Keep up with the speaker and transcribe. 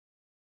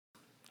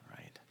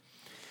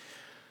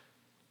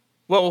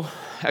Well,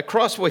 at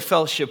Crossway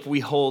Fellowship,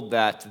 we hold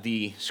that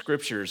the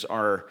scriptures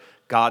are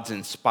God's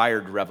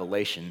inspired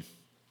revelation,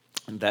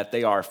 and that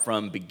they are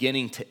from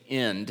beginning to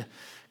end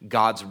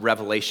God's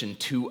revelation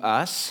to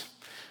us,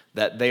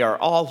 that they are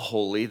all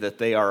holy, that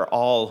they are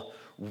all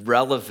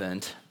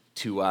relevant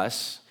to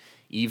us,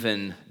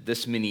 even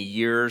this many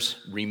years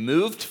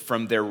removed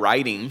from their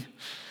writing.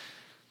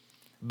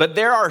 But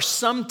there are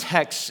some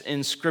texts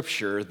in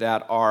Scripture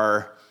that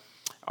are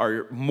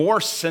more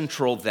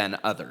central than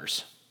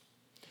others.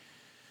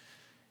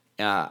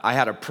 I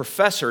had a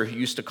professor who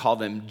used to call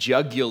them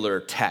jugular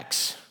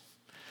texts.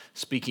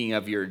 Speaking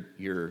of your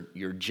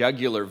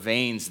jugular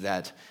veins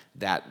that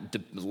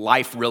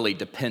life really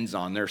depends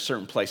on. There are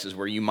certain places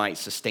where you might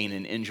sustain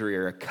an injury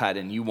or a cut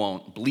and you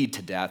won't bleed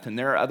to death. And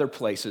there are other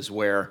places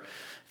where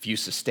if you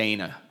sustain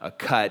a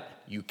cut,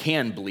 you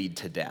can bleed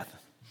to death.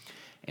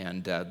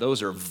 And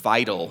those are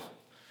vital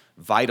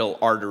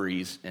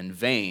arteries and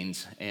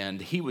veins. And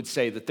he would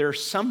say that there are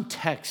some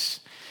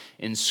texts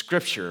in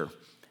Scripture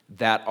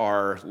that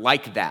are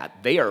like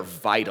that. They are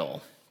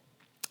vital.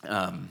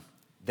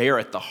 They are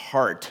at the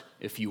heart,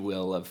 if you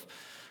will, of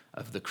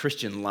the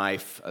Christian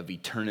life, of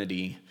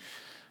eternity.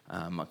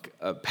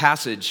 A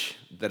passage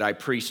that I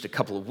preached a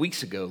couple of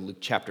weeks ago, Luke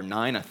chapter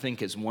 9, I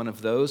think is one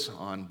of those,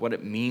 on what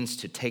it means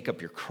to take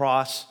up your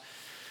cross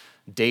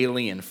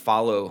daily and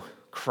follow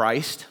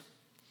Christ.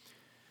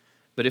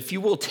 But if you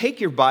will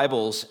take your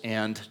Bibles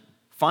and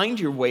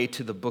find your way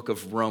to the book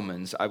of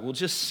Romans, I will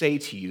just say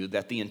to you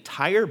that the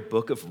entire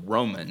book of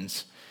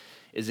Romans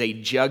is a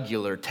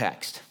jugular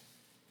text.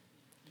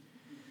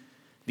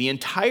 The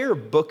entire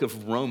book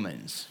of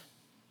Romans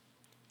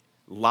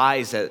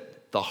lies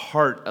at the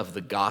heart of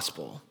the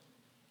gospel.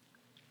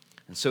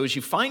 And so as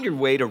you find your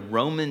way to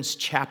Romans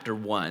chapter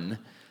 1,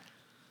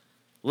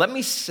 let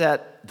me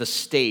set the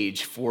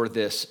stage for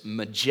this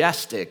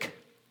majestic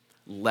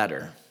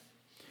letter.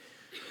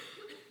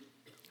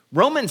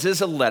 Romans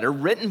is a letter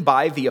written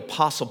by the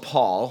Apostle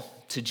Paul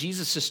to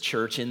Jesus'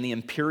 church in the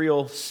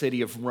imperial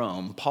city of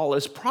Rome. Paul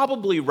is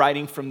probably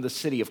writing from the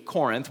city of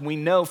Corinth. We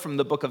know from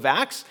the book of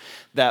Acts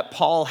that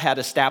Paul had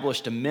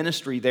established a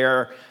ministry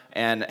there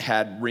and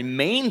had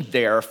remained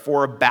there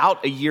for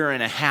about a year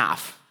and a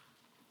half.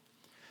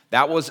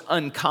 That was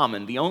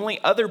uncommon. The only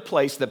other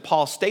place that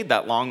Paul stayed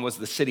that long was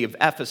the city of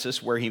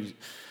Ephesus, where he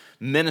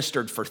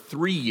ministered for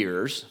 3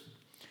 years.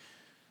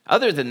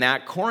 Other than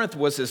that, Corinth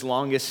was his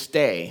longest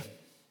stay.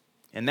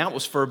 And that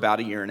was for about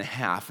a year and a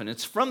half. And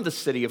it's from the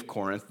city of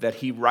Corinth that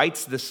he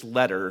writes this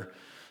letter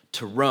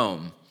to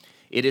Rome.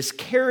 It is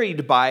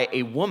carried by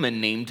a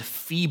woman named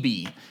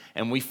Phoebe.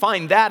 And we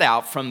find that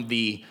out from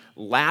the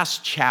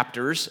last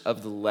chapters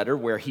of the letter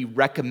where he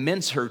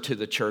recommends her to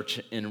the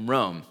church in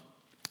Rome.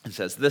 It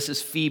says, "This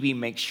is Phoebe.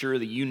 Make sure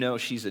that you know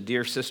she's a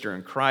dear sister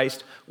in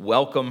Christ.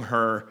 Welcome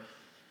her."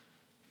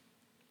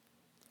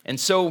 And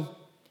so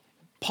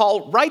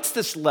Paul writes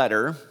this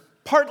letter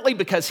partly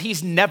because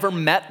he's never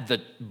met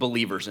the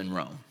believers in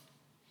Rome.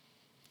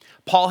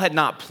 Paul had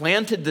not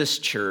planted this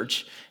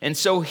church, and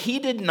so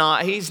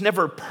he's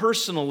never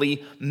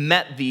personally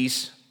met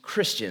these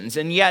Christians,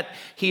 and yet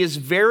he is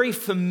very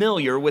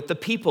familiar with the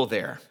people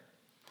there.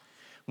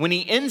 When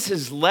he ends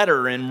his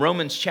letter in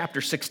Romans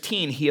chapter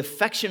 16, he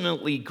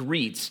affectionately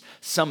greets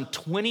some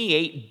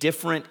 28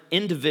 different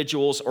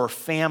individuals or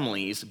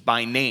families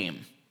by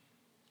name.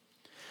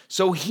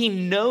 So he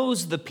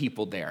knows the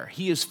people there.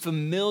 He is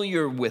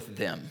familiar with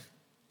them.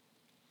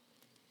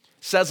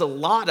 Says a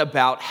lot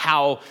about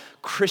how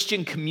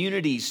Christian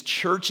communities,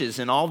 churches,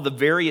 and all the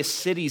various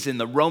cities in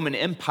the Roman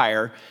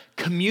Empire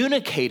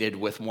communicated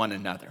with one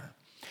another.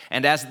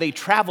 And as they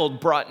traveled,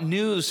 brought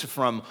news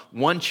from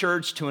one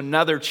church to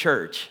another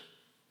church.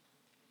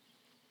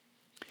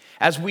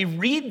 As we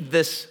read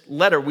this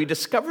letter, we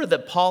discover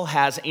that Paul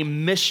has a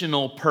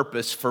missional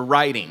purpose for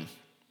writing.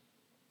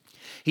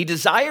 He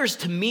desires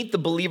to meet the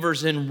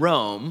believers in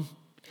Rome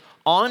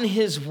on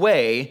his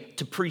way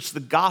to preach the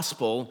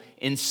gospel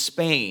in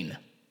Spain.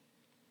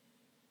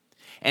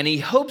 And he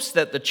hopes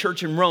that the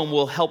church in Rome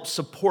will help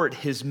support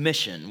his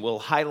mission. We'll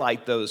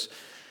highlight those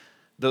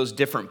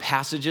different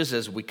passages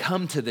as we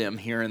come to them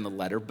here in the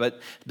letter. But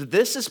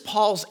this is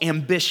Paul's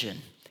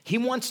ambition. He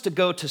wants to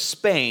go to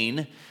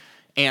Spain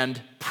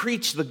and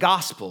preach the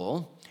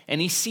gospel,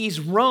 and he sees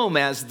Rome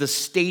as the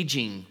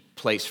staging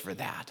place for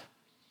that.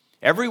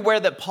 Everywhere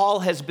that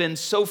Paul has been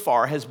so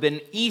far has been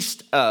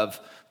east of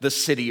the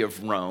city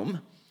of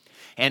Rome,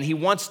 and he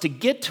wants to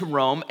get to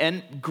Rome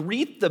and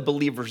greet the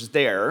believers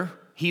there.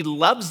 He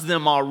loves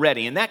them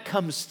already, and that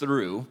comes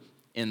through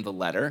in the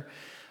letter.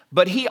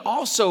 But he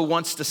also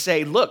wants to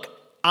say, look,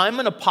 I'm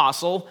an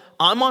apostle,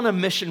 I'm on a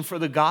mission for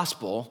the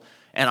gospel,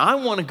 and I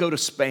want to go to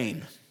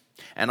Spain,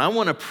 and I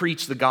want to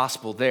preach the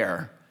gospel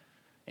there.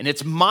 And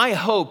it's my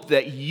hope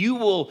that you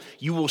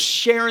will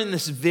share in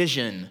this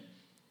vision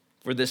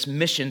for this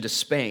mission to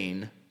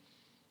Spain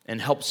and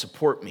help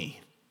support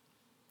me.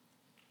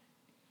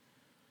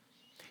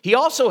 He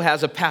also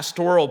has a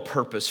pastoral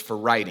purpose for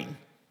writing.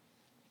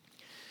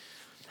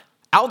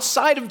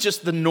 Outside of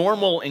just the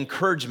normal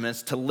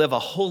encouragements to live a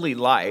holy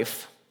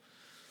life,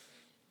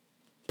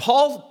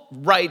 Paul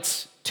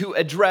writes to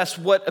address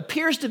what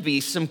appears to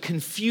be some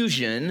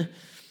confusion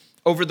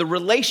over the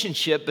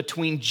relationship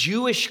between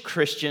Jewish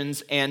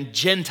Christians and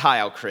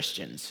Gentile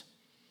Christians.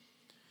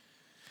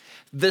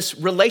 This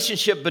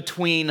relationship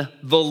between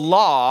the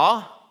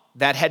law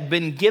that had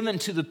been given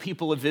to the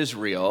people of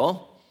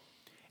Israel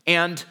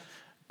and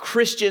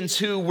Christians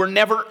who were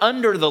never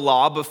under the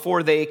law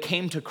before they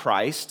came to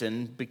Christ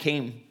and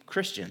became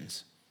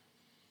Christians.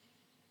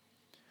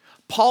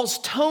 Paul's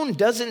tone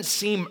doesn't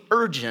seem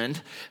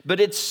urgent, but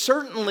it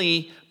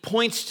certainly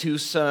points to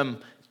some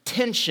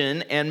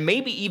tension and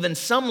maybe even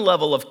some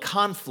level of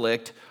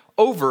conflict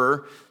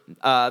over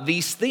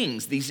these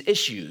things, these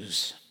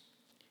issues.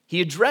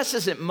 He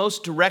addresses it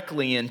most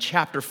directly in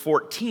chapter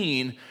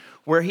 14,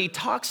 where he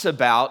talks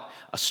about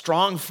a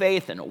strong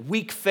faith and a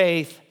weak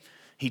faith.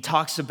 He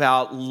talks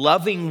about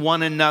loving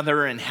one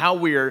another and how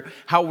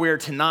we're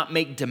to not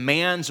make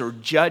demands or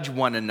judge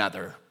one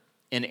another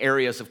in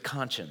areas of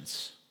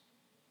conscience.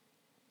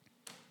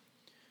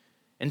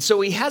 And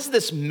so he has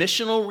this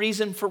missional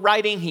reason for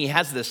writing. He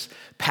has this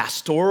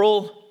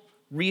pastoral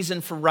reason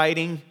for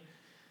writing.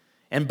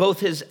 And both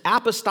his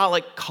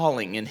apostolic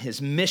calling and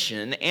his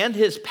mission and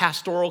his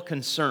pastoral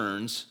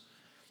concerns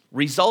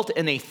result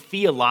in a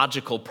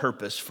theological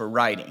purpose for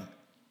writing,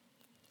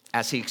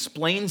 as he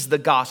explains the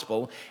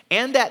gospel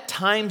and at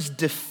times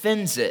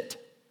defends it.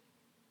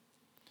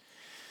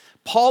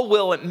 Paul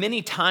will at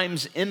many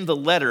times in the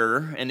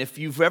letter, and if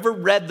you've ever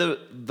read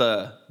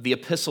the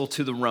epistle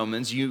to the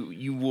Romans,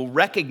 you will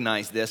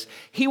recognize this.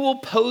 He will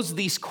pose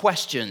these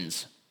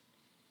questions.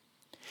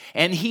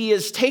 And he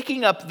is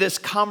taking up this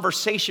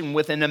conversation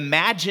with an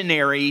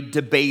imaginary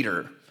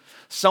debater,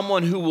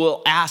 someone who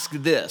will ask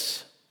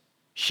this: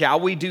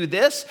 shall we do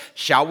this?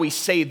 Shall we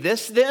say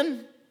this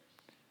then?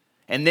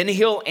 And then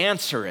he'll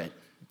answer it.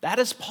 That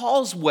is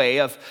Paul's way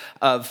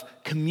of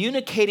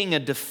communicating a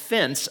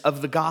defense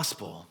of the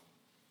gospel.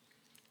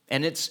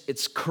 And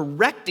it's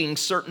correcting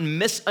certain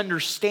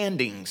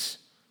misunderstandings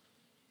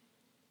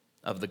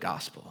of the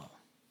gospel.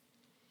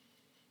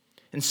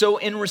 And so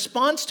in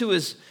response to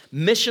his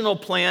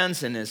missional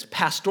plans and his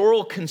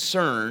pastoral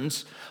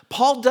concerns,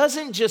 Paul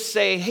doesn't just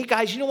say, hey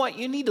guys, you know what?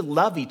 You need to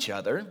love each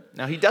other.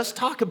 Now he does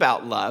talk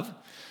about love,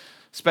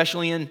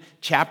 especially in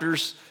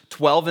chapters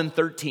 12 and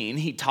 13.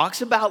 He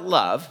talks about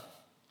love,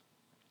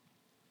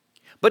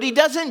 but he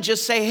doesn't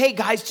just say, hey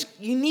guys,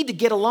 you need to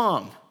get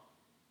along.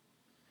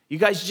 You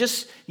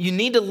guys you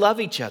need to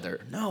love each other.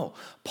 No,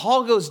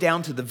 Paul goes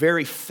down to the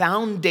very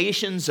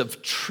foundations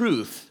of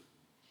truth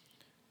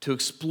to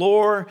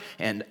explore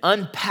and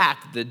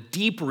unpack the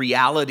deep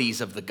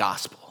realities of the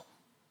gospel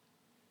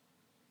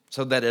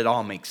so that it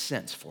all makes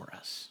sense for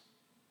us.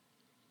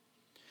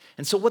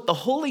 And so what the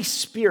Holy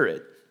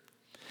Spirit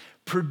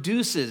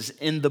produces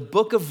in the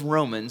book of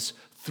Romans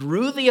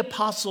through the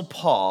Apostle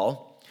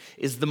Paul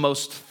is the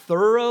most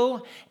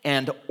thorough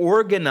and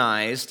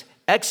organized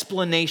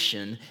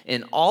explanation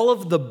in all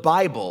of the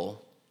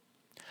Bible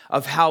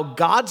of how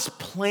God's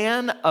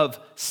plan of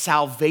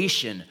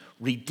salvation,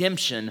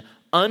 redemption,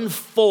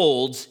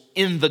 unfolds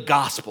in the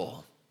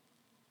gospel.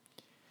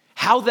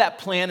 How that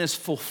plan is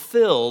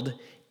fulfilled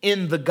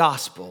in the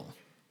gospel.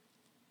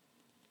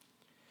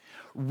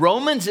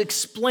 Romans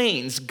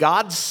explains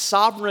God's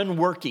sovereign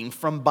working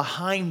from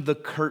behind the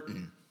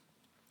curtain.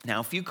 Now,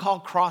 if you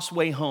call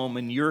Crossway home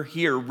and you're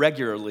here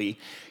regularly,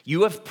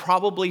 you have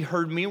probably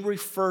heard me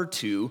refer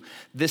to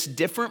this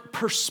different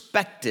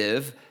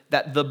perspective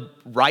that the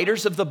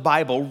writers of the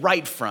Bible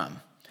write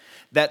from.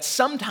 That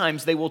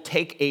sometimes they will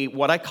take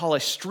what I call a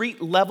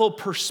street level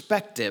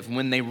perspective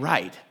when they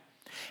write.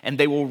 And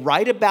they will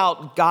write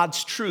about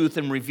God's truth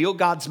and reveal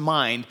God's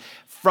mind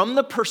from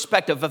the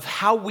perspective of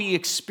how we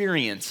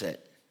experience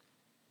it.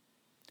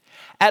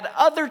 At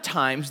other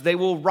times, they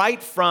will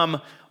write from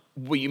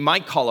what you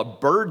might call a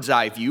bird's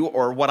eye view,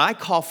 or what I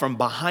call from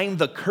behind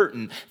the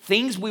curtain,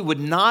 things we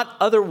would not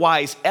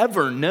otherwise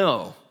ever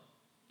know.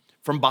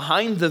 From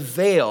behind the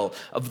veil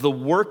of the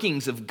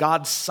workings of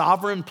God's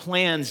sovereign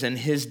plans and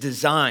his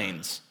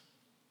designs.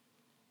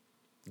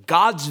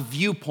 God's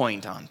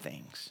viewpoint on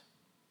things.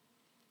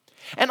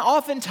 And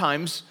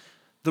oftentimes,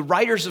 the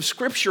writers of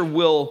Scripture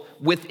will,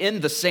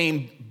 within the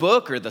same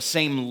book or the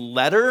same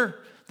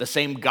letter, the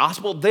same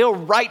gospel, they'll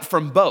write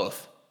from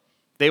both.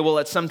 They will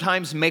at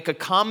sometimes make a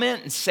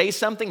comment and say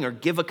something or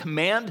give a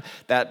command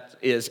that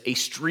is a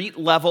street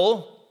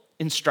level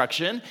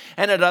instruction.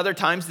 And at other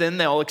times then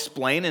they'll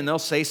explain and they'll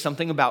say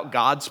something about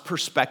God's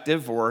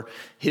perspective or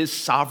his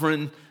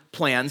sovereign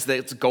plans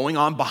that's going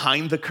on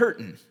behind the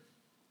curtain.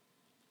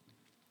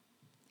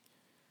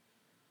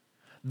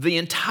 The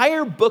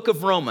entire book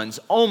of Romans,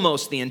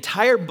 almost the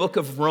entire book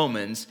of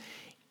Romans,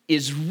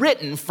 is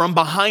written from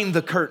behind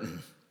the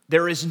curtain.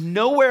 There is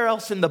nowhere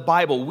else in the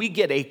Bible we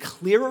get a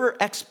clearer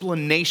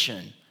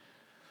explanation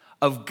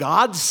of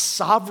God's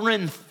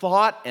sovereign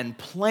thought and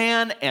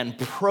plan and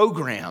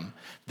program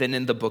than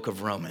in the book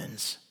of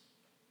Romans.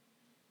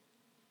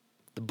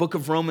 The book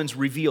of Romans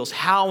reveals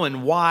how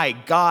and why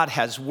God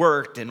has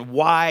worked and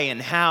why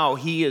and how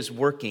he is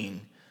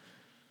working.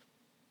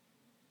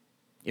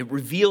 It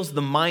reveals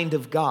the mind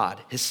of God,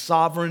 his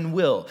sovereign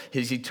will,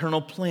 his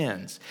eternal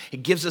plans.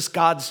 It gives us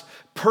God's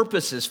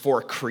purposes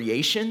for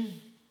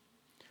creation,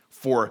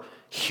 for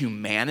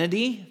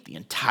humanity, the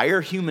entire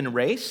human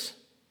race,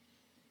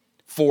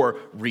 for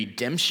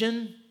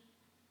redemption,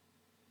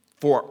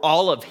 for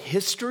all of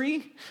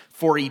history,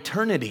 for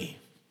eternity.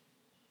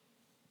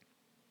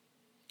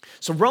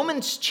 So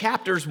Romans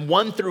chapters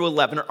 1 through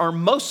 11 are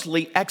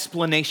mostly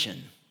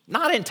explanation.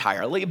 Not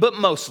entirely, but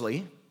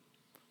mostly.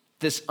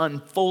 This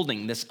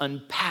unfolding, this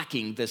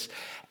unpacking, this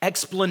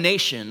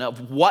explanation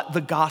of what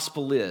the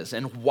gospel is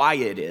and why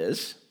it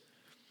is.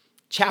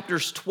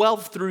 Chapters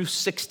 12 through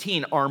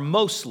 16 are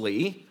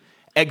mostly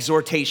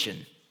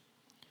exhortation.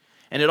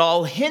 And it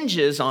all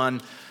hinges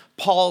on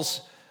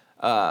Paul's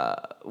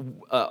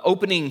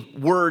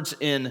opening words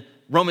in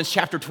Romans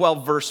chapter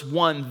 12, verse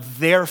 1,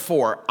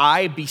 therefore,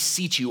 I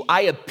beseech you,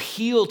 I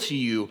appeal to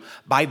you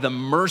by the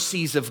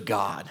mercies of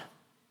God.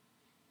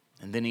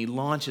 And then he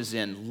launches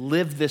in,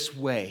 live this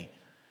way,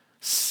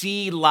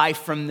 see life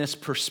from this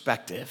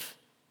perspective,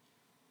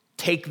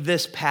 take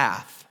this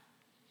path.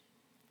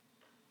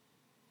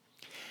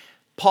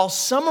 Paul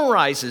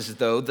summarizes,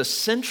 though, the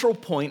central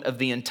point of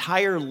the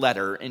entire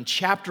letter in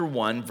chapter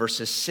 1,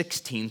 verses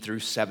 16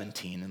 through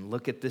 17. And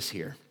look at this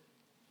here.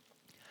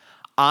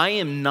 I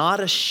am not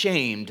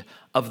ashamed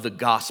of the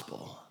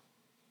gospel,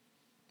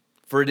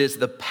 for it is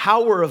the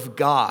power of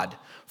God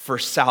for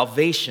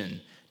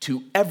salvation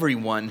to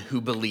everyone who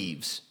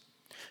believes,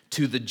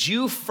 to the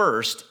Jew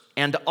first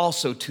and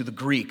also to the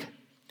Greek.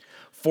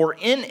 For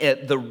in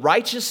it the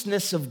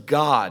righteousness of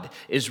God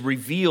is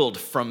revealed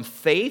from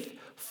faith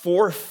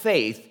for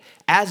faith,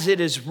 as it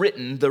is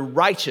written, the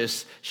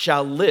righteous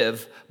shall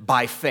live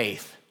by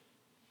faith.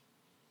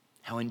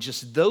 Now, in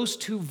just those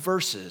two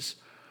verses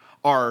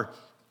are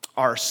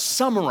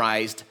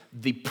summarized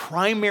the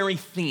primary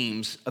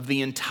themes of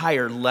the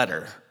entire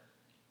letter.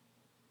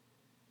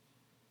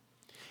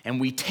 And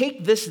we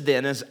take this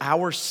then as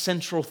our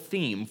central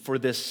theme for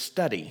this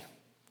study,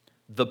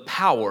 the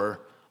power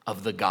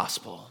of the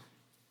gospel.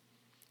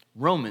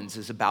 Romans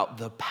is about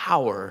the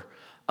power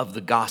of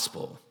the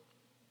gospel.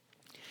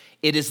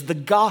 It is the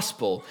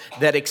gospel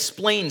that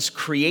explains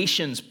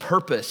creation's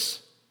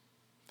purpose,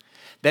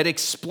 that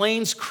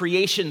explains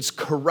creation's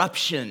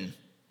corruption,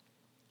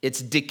 its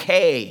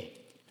decay,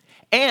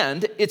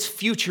 and its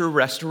future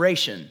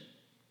restoration.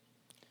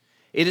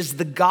 It is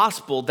the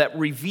gospel that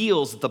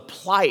reveals the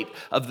plight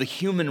of the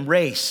human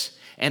race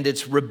and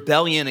its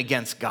rebellion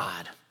against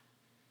God.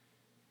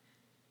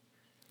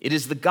 It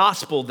is the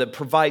gospel that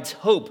provides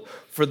hope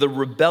for the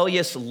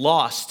rebellious,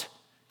 lost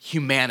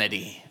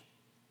humanity.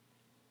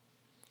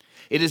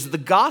 It is the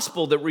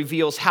gospel that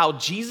reveals how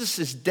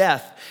Jesus'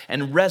 death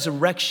and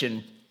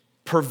resurrection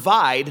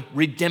provide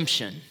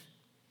redemption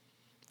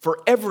for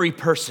every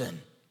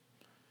person,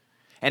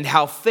 and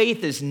how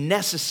faith is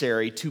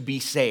necessary to be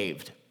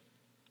saved.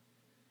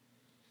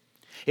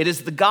 It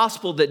is the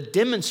gospel that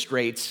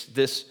demonstrates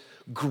this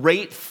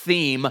great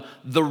theme,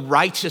 the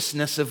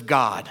righteousness of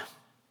God.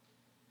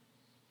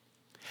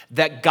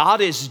 That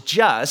God is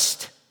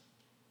just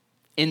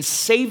in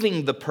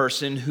saving the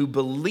person who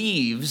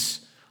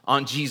believes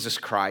on Jesus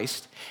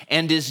Christ,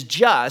 and is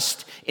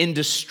just in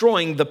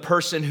destroying the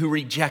person who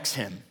rejects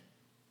him.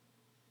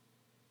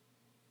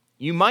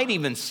 You might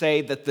even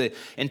say that the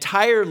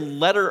entire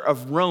letter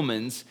of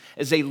Romans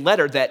is a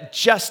letter that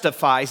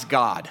justifies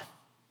God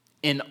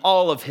in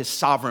all of his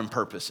sovereign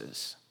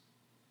purposes.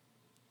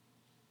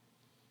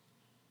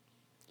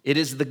 It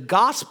is the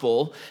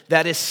gospel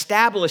that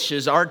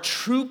establishes our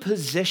true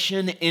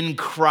position in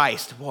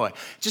Christ. Boy,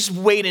 just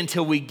wait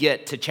until we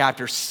get to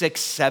chapter 6,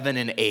 7,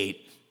 and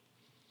 8.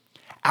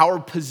 Our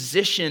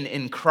position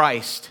in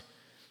Christ.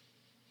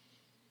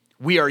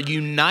 We are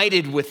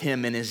united with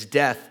him in his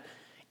death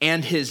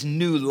and his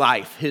new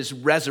life, his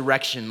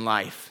resurrection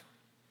life,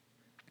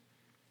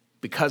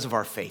 because of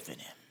our faith in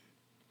him.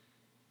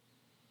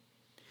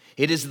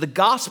 It is the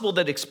gospel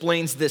that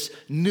explains this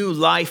new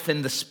life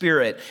in the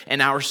Spirit and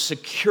our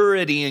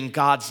security in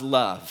God's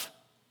love,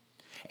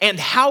 and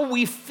how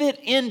we fit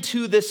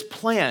into this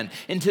plan,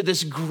 into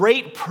this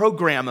great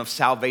program of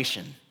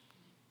salvation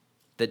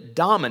that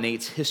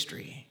dominates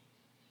history.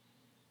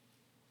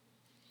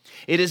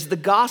 It is the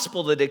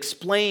gospel that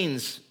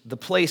explains the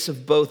place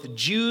of both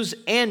Jews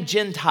and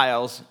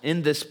Gentiles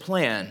in this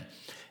plan,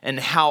 and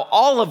how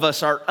all of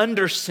us are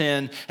under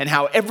sin, and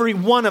how every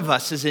one of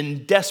us is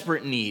in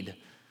desperate need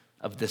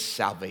of this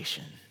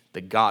salvation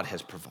that God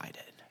has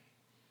provided.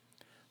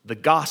 The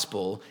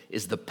gospel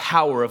is the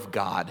power of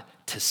God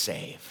to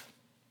save.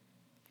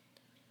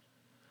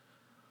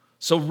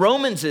 So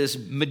Romans is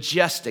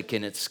majestic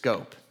in its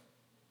scope,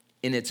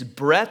 in its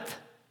breadth,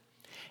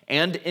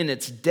 and in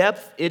its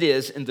depth. It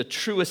is, in the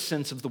truest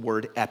sense of the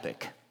word,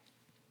 epic.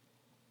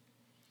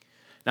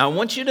 Now, I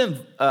want you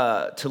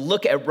to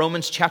look at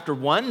Romans chapter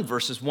 1,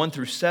 verses 1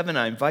 through 7.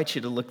 I invite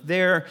you to look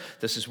there.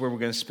 This is where we're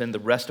going to spend the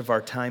rest of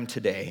our time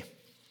today.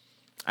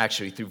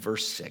 Actually, through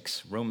verse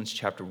 6. Romans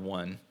chapter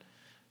 1,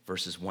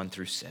 verses 1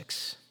 through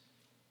 6.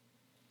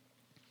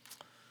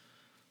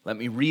 Let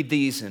me read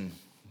these, and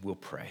We'll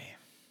pray.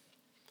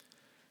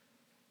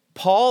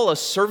 Paul, a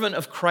servant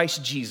of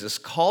Christ Jesus,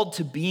 called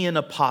to be an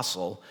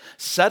apostle,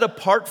 set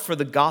apart for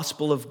the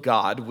gospel of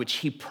God, which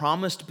he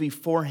promised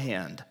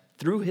beforehand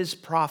through his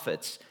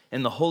prophets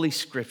in the Holy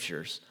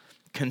Scriptures,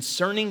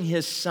 concerning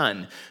his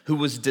Son, who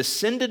was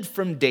descended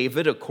from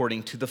David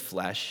according to the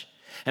flesh,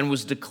 and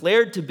was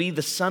declared to be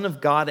the Son of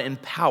God in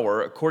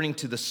power according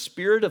to the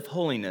Spirit of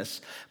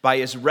holiness by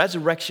his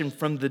resurrection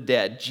from the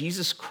dead,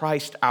 Jesus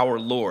Christ our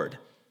Lord,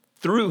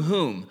 through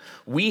whom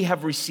we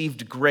have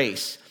received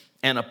grace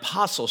and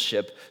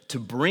apostleship to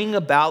bring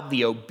about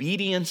the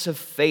obedience of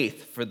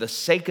faith for the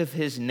sake of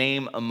his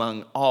name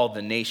among all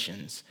the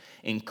nations,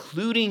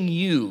 including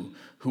you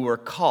who are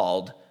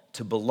called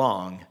to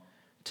belong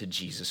to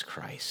Jesus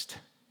Christ.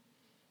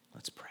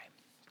 Let's pray.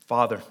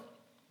 Father,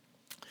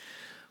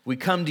 we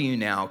come to you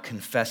now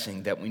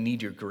confessing that we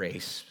need your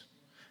grace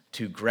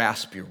to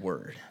grasp your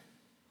word.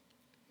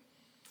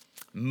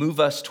 Move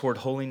us toward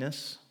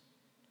holiness,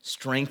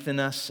 strengthen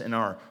us in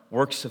our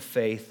works of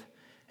faith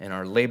and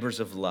our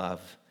labors of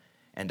love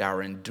and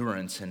our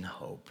endurance and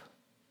hope.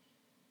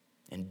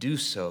 And do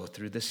so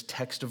through this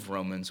text of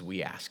Romans,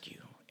 we ask you.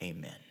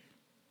 Amen.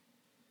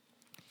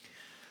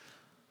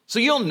 So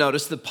you'll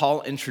notice that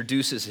Paul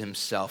introduces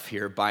himself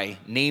here by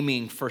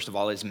naming, first of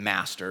all, his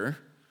master,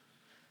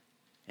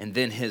 and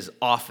then his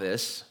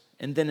office,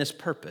 and then his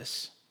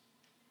purpose.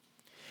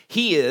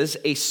 He is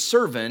a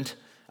servant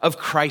of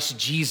Christ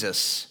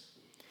Jesus,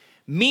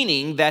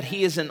 meaning that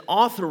he is an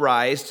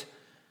authorized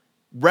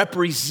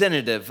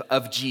representative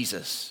of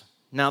Jesus.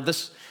 Now,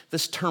 this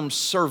term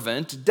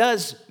servant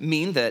does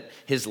mean that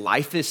his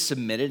life is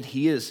submitted.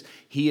 He is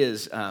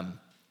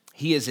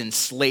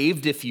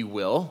enslaved, if you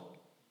will,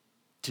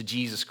 to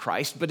Jesus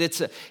Christ, but it's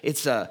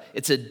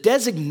a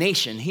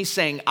designation. He's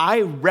saying,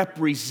 I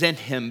represent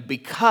him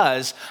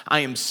because I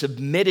am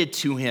submitted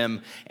to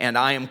him and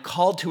I am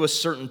called to a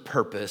certain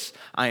purpose.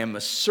 I am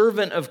a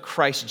servant of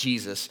Christ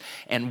Jesus,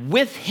 and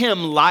with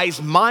him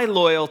lies my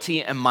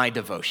loyalty and my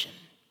devotion.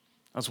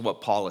 That's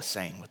what Paul is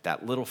saying with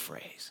that little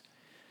phrase.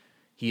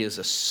 He is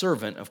a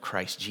servant of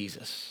Christ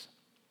Jesus.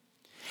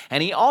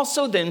 And he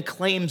also then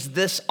claims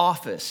this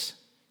office.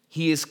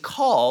 He is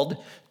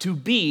called to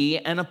be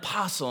an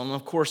apostle. And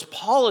of course,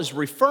 Paul is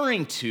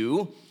referring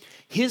to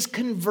his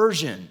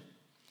conversion.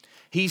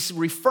 He's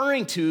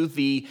referring to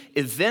the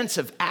events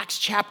of Acts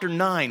chapter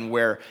 9,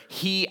 where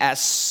he,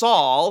 as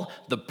Saul,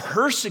 the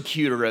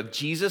persecutor of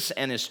Jesus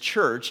and his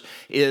church,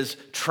 is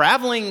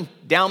traveling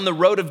down the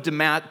road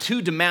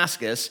to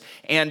Damascus,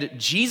 and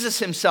Jesus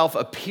himself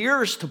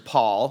appears to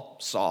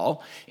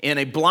Saul, in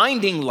a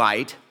blinding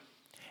light,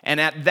 and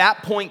at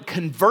that point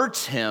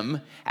converts him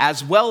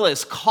as well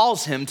as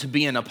calls him to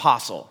be an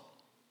apostle.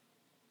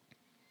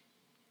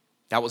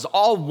 That was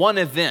all one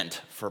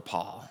event for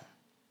Paul.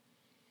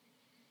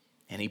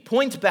 And he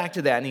points back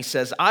to that and he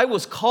says, I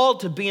was called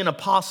to be an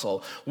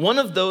apostle, one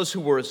of those who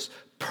was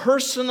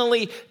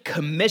personally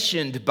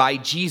commissioned by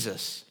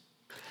Jesus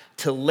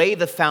to lay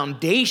the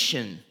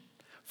foundation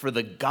for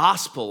the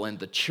gospel and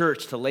the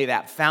church, to lay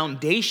that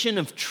foundation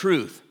of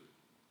truth.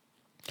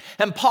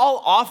 And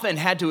Paul often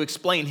had to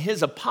explain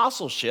his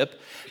apostleship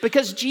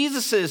because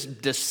Jesus'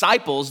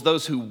 disciples,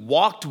 those who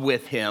walked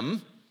with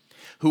him,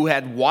 who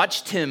had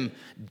watched him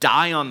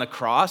die on the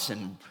cross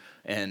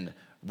and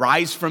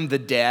rise from the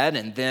dead,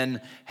 and then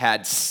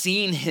had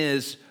seen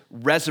his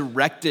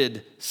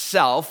resurrected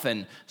self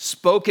and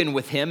spoken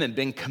with him and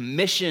been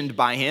commissioned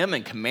by him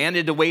and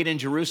commanded to wait in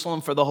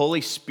Jerusalem for the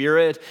Holy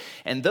Spirit.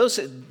 And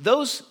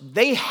those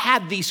they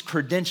had these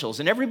credentials,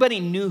 and everybody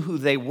knew who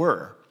they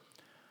were.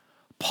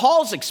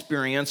 Paul's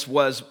experience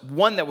was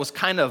one that was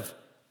kind of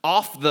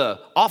off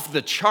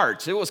the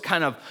charts. It was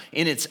kind of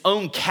in its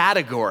own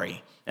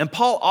category. And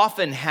Paul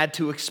often had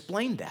to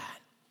explain that.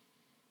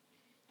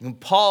 And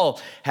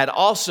Paul had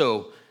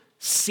also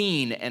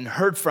seen and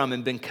heard from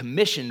and been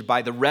commissioned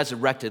by the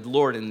resurrected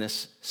Lord in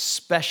this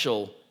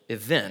special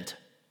event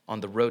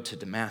on the road to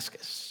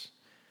Damascus.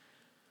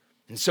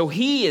 And so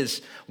he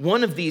is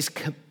one of these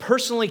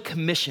personally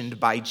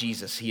commissioned by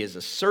Jesus. He is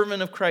a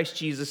servant of Christ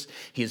Jesus.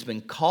 He has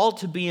been called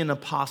to be an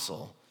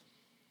apostle.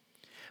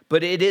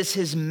 But it is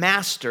his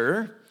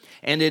master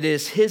and it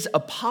is his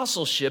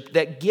apostleship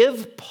that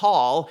give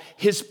Paul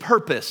his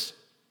purpose,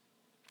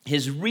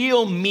 his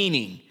real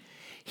meaning.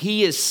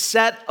 He is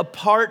set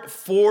apart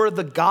for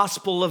the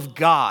gospel of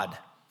God.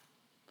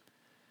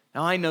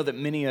 Now, I know that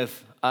many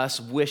of us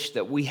wish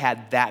that we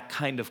had that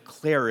kind of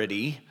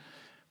clarity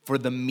for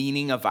the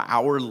meaning of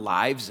our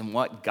lives and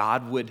what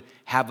God would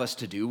have us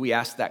to do. We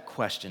ask that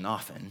question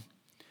often.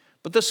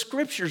 But the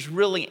scriptures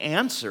really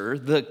answer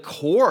the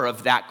core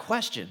of that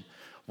question.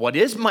 What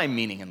is my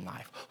meaning in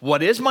life?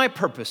 What is my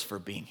purpose for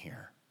being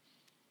here?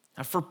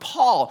 Now, for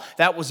Paul,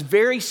 that was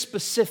very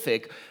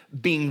specific,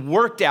 being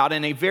worked out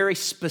in a very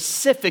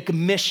specific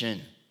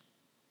mission.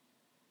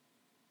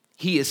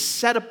 He is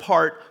set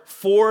apart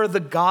for the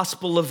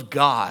gospel of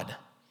God.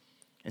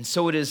 And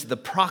so it is the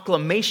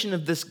proclamation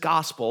of this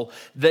gospel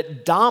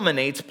that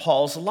dominates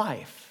Paul's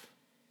life.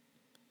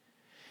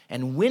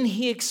 And when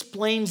he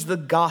explains the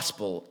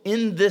gospel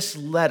in this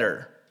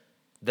letter,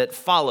 that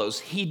follows,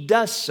 he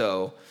does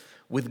so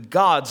with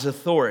God's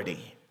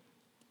authority.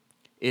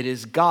 It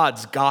is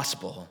God's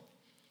gospel,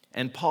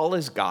 and Paul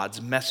is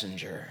God's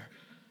messenger.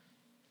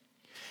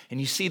 And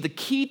you see, the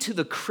key to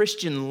the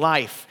Christian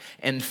life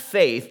and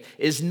faith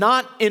is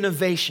not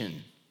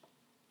innovation.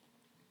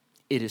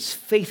 It is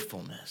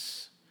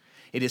faithfulness.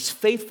 It is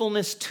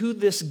faithfulness to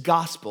this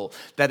gospel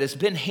that has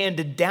been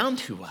handed down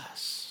to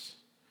us.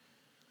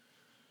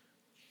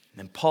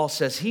 And Paul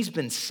says he's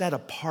been set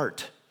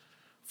apart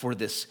for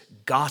this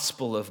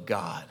gospel of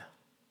God.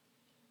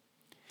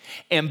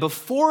 And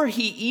before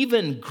he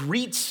even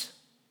greets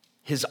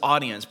his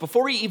audience,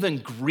 before he even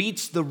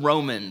greets the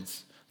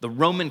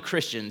Roman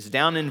Christians,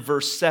 down in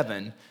verse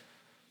 7,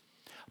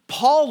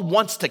 Paul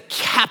wants to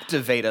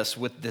captivate us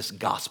with this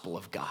gospel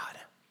of God.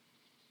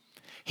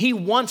 He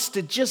wants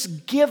to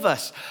just give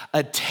us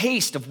a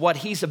taste of what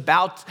he's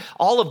about,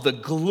 all of the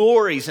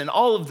glories and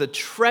all of the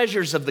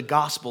treasures of the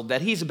gospel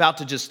that he's about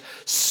to just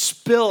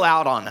spill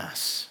out on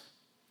us.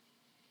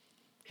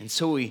 And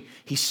so he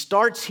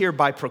starts here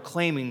by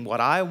proclaiming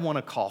what I want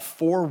to call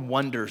 4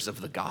 wonders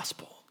of the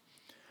gospel.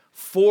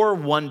 4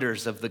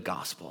 wonders of the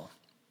gospel.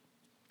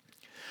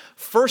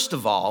 First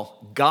of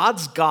all,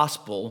 God's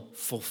gospel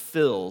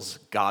fulfills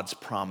God's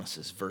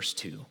promises. Verse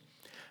 2.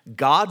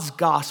 God's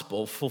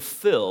gospel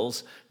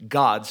fulfills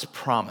God's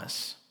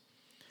promise.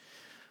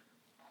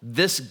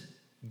 This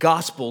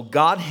gospel,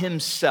 God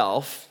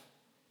himself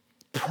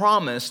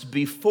promised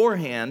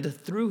beforehand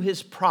through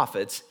his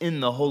prophets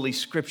in the Holy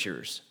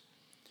Scriptures.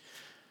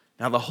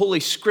 Now, the Holy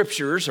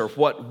Scriptures are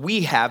what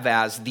we have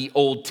as the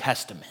Old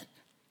Testament,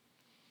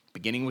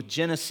 beginning with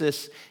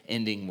Genesis,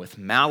 ending with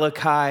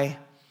Malachi.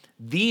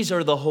 These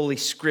are the Holy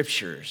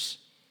Scriptures.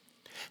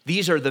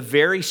 These are the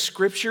very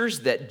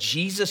Scriptures that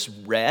Jesus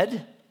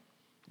read,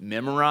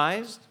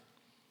 memorized,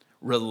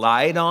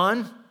 relied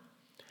on,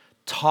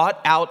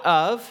 taught out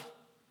of,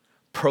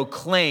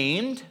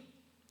 proclaimed,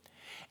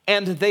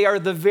 and they are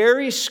the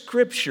very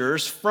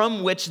Scriptures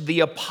from which the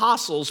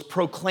apostles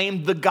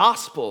proclaimed the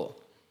gospel.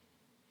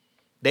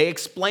 They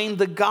explained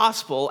the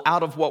gospel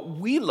out of what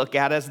we look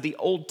at as the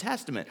Old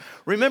Testament.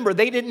 Remember,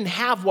 they didn't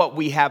have what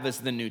we have as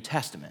the New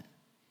Testament.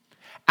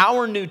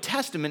 Our New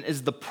Testament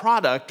is the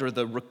product or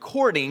the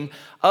recording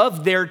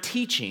of their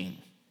teaching.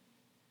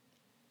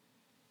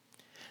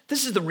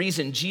 This is the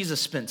reason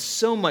Jesus spent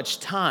so much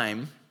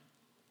time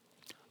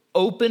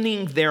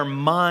opening their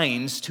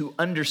minds to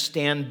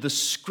understand the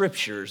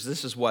Scriptures.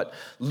 This is what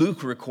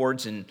Luke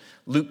records in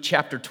Luke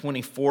chapter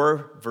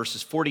 24,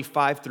 verses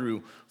 45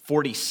 through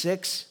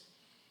 46.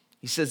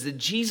 He says that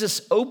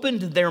Jesus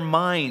opened their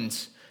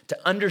minds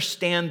to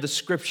understand the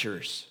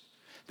Scriptures.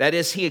 That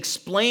is, he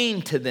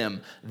explained to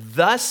them,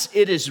 thus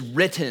it is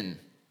written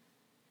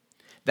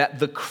that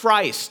the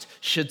Christ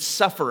should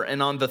suffer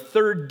and on the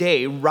 3rd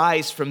day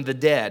rise from the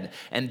dead,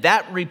 and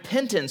that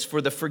repentance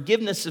for the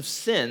forgiveness of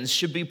sins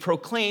should be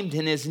proclaimed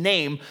in his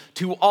name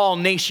to all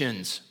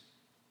nations.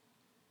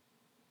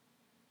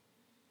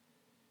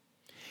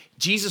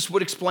 Jesus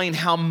would explain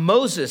how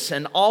Moses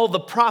and all the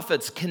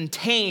prophets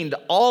contained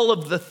all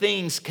of the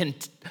things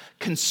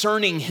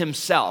concerning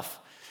himself.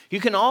 You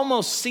can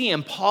almost see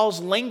in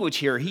Paul's language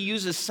here, he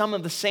uses some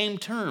of the same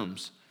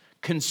terms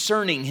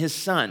concerning his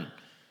son.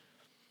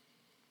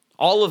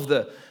 All of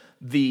the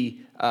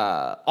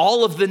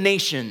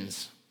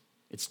nations,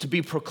 it's to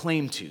be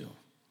proclaimed to.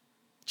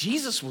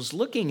 Jesus was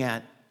looking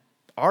at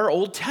our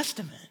Old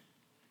Testament.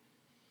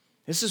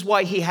 This is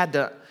why he had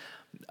to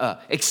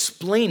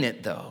explain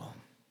it, though.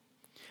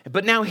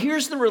 But now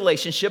here's the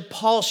relationship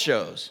Paul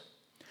shows.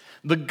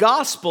 The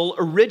gospel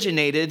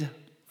originated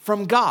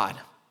from God.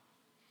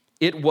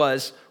 It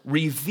was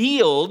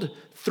revealed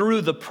through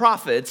the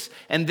prophets,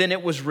 and then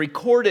it was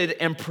recorded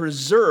and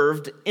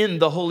preserved in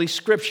the Holy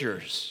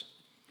Scriptures.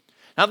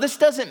 Now, this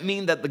doesn't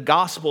mean that the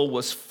gospel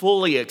was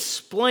fully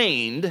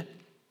explained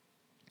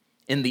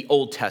in the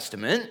Old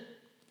Testament.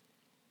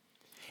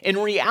 In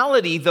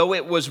reality, though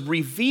it was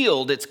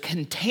revealed, it's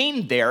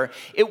contained there,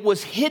 it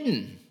was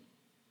hidden.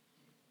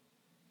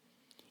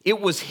 It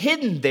was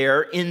hidden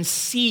there in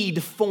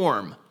seed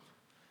form.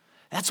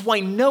 That's why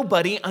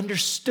nobody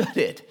understood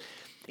it.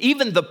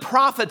 Even the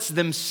prophets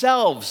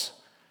themselves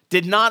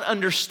did not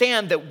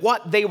understand that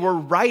what they were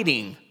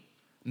writing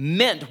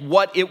meant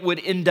what it would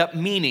end up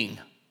meaning,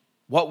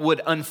 what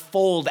would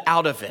unfold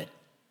out of it.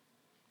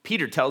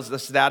 Peter tells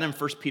us that in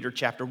 1 Peter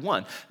chapter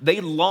 1.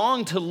 They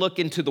longed to look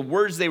into the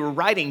words they were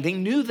writing. They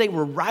knew they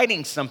were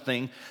writing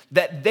something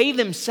that they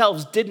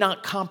themselves did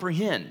not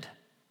comprehend,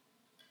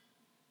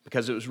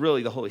 because it was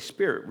really the Holy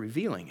Spirit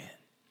revealing it.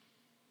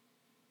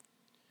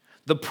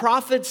 The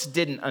prophets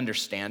didn't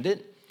understand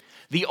it.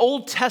 The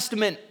Old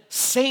Testament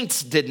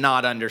saints did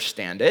not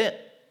understand it.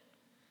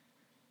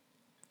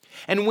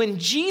 And when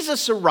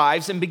Jesus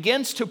arrives and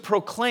begins to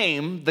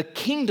proclaim the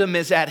kingdom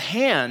is at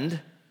hand,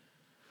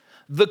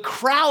 the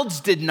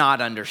crowds did not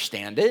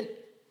understand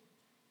it,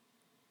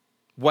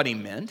 what he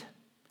meant.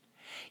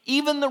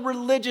 Even the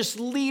religious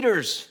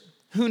leaders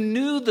who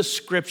knew the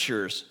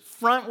Scriptures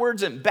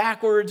frontwards and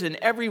backwards in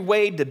every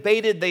way,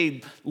 debated,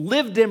 they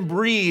lived and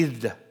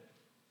breathed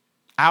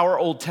our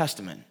Old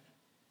Testament.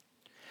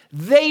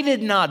 They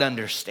did not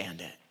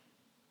understand it.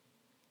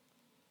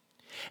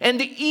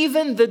 And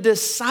even the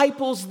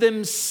disciples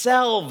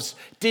themselves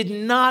did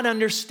not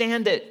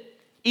understand it.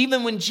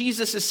 Even when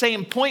Jesus is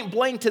saying point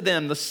blank to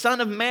them, the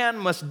Son of Man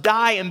must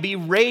die and be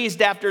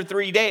raised after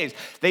 3 days.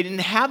 They didn't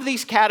have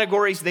these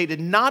categories. They did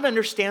not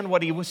understand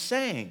what he was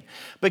saying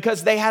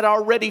because they had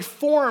already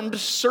formed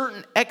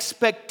certain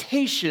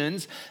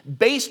expectations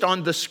based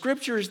on the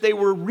scriptures they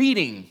were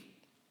reading.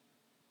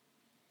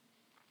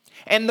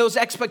 And those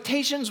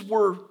expectations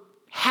were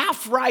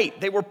half right.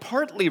 They were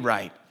partly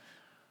right.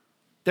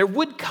 There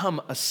would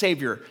come a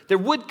Savior. There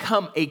would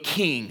come a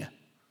King.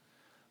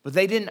 But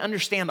they didn't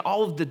understand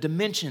all of the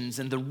dimensions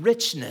and the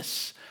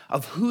richness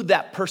of who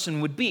that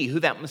person would be, who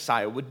that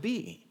Messiah would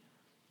be.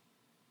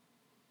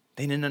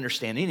 They didn't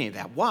understand any of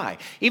that. Why?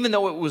 Even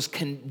though it was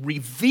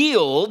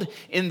revealed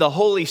in the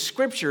Holy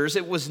Scriptures,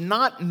 it was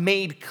not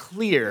made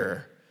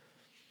clear.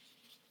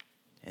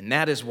 And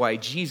that is why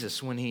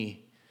Jesus,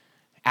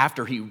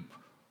 after he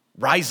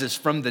rises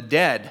from the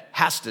dead,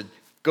 has to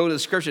go to the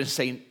Scriptures and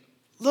say,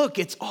 look,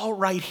 it's all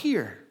right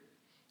here.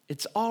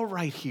 It's all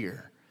right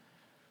here.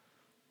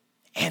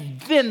 And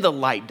then the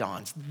light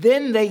dawns.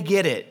 Then they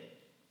get it.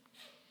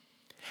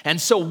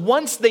 And so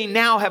once they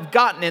now have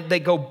gotten it, they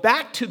go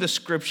back to the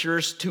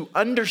scriptures to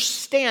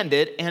understand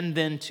it and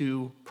then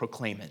to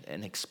proclaim it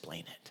and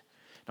explain it.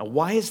 Now,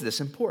 why is this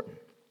important?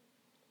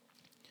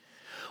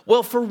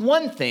 Well, for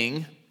one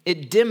thing,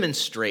 it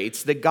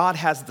demonstrates that God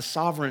has the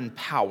sovereign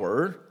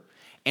power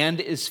and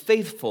is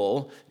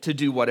faithful to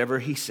do whatever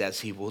he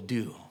says he will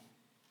do.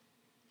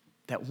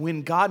 That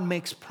when God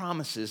makes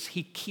promises,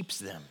 he keeps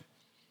them.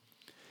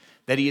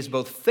 That he is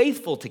both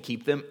faithful to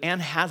keep them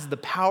and has the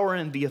power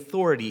and the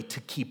authority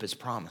to keep his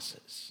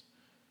promises.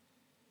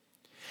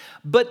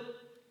 But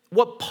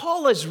what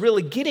Paul is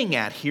really getting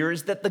at here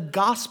is that the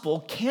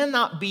gospel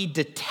cannot be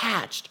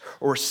detached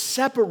or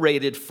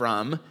separated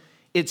from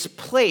its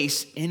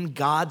place in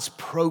God's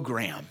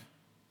program.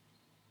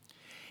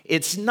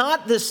 It's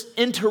not this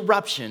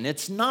interruption.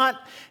 It's not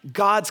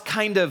God's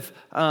kind of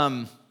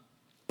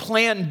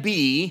plan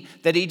B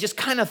that he just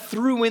kind of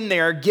threw in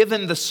there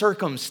given the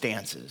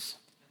circumstances.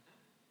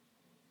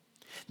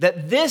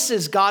 That this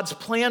is God's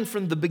plan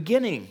from the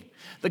beginning.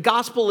 The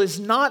gospel is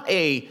not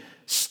a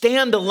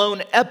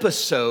standalone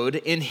episode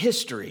in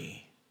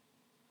history.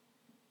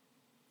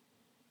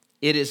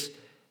 It is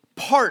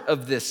part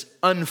of this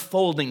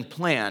unfolding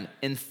plan.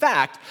 In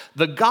fact,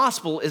 the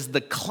gospel is the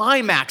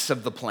climax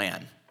of the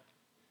plan.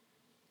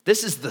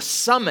 This is the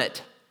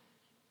summit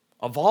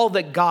of all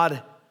that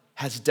God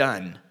has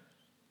done.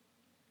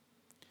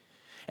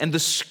 And the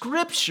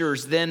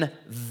scriptures then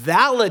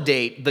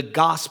validate the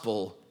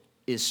gospel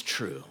is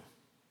true.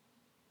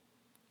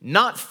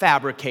 Not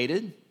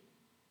fabricated,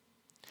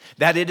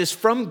 that it is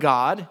from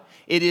God,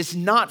 it is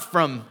not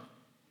from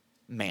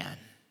man.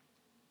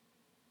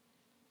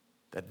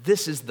 That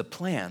this is the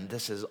plan,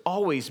 this has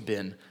always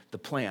been the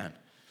plan.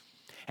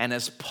 And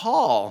as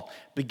Paul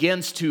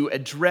begins to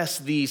address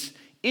these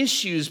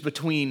issues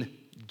between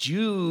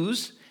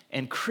Jews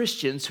and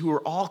Christians who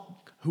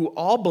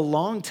all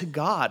belong to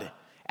God,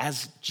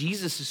 as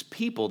Jesus'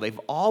 people, they've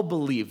all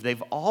believed,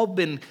 they've all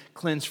been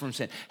cleansed from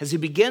sin. As he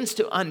begins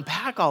to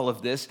unpack all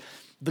of this,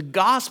 the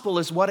gospel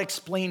is what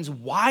explains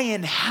why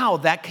and how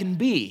that can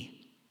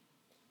be.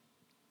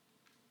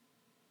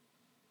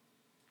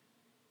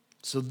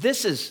 So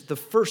this is the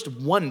first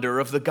wonder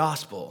of the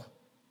gospel.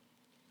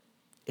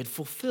 It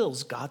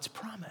fulfills God's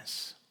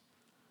promise.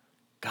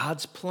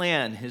 God's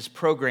plan, his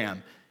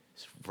program,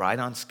 is right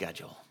on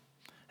schedule.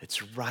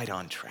 It's right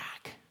on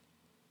track.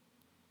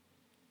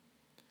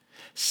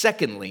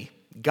 Secondly,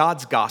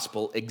 God's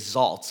gospel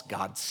exalts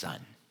God's Son.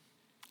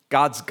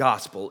 God's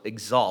gospel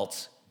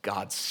exalts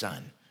God's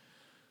Son.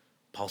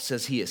 Paul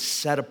says he is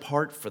set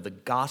apart for the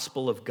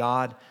gospel of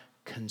God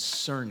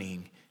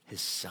concerning his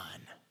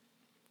Son.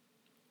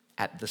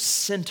 At the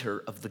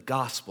center of the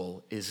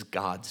gospel is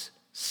God's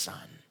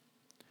Son.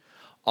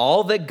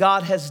 All that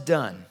God has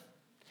done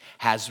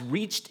has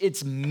reached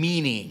its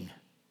meaning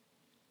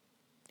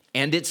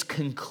and its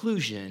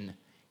conclusion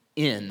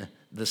in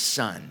the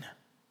Son.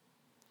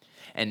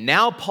 And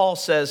now Paul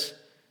says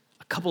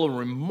a couple of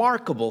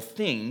remarkable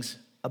things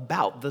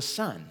about the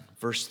Son.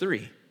 Verse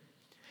 3.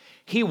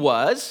 He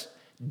was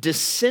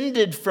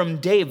descended from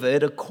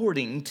David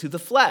according to the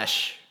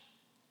flesh.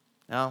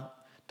 Now,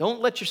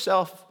 don't let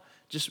yourself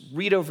just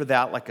read over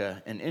that like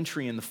an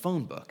entry in the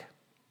phone book.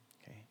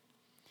 Okay?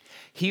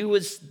 He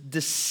was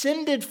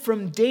descended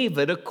from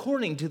David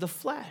according to the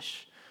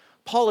flesh.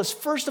 Paul is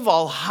first of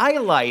all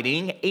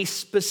highlighting a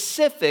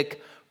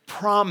specific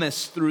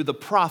promise through the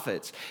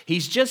prophets.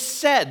 He's just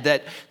said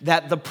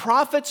that the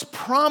prophets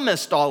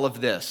promised all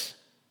of this.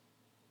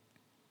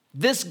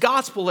 This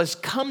gospel has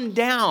come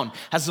down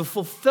as a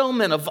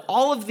fulfillment of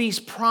all of these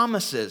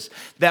promises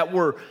that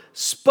were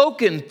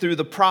spoken through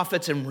the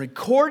prophets and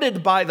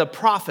recorded by the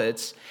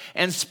prophets.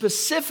 And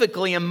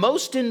specifically and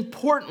most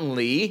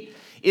importantly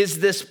is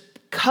this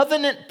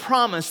covenant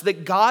promise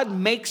that God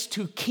makes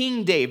to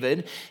King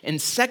David in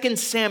 2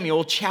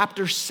 Samuel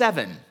chapter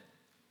 7.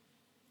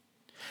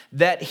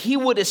 That he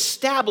would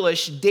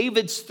establish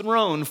David's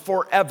throne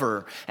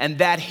forever and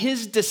that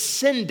his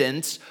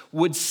descendants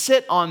would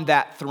sit on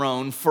that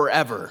throne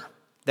forever,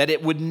 that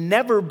it would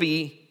never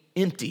be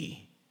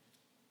empty.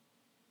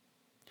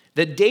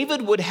 That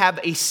David would have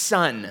a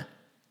son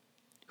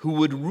who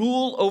would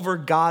rule over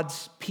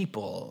God's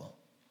people.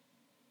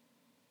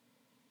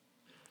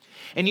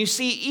 And you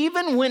see,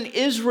 even when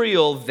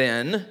Israel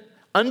then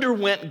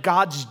underwent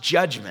God's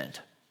judgment,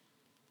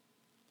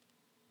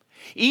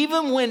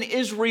 even when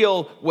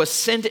Israel was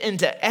sent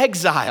into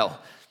exile,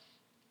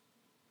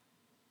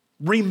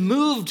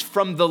 removed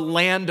from the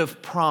land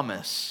of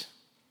promise,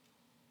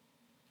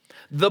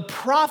 the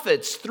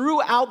prophets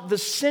throughout the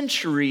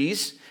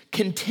centuries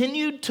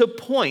continued to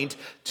point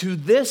to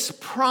this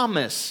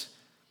promise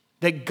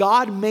that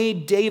God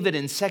made David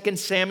in 2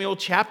 Samuel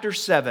chapter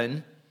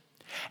 7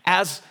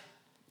 as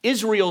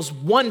Israel's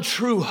one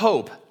true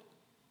hope.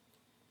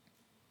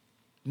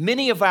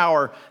 Many of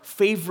our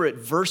favorite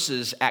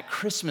verses at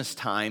Christmas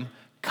time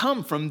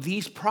come from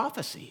these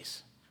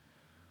prophecies.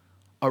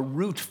 A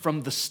root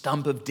from the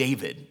stump of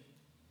David.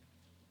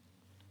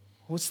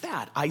 What's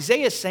that?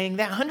 Isaiah is saying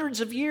that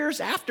hundreds of years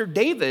after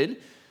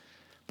David,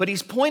 but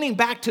he's pointing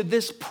back to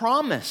this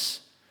promise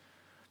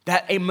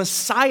that a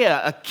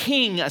Messiah, a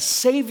king, a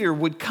savior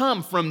would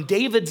come from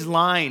David's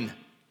line.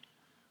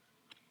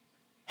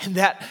 And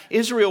that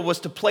Israel was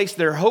to place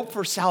their hope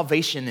for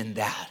salvation in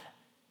that.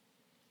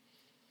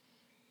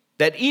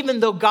 That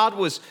even though God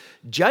was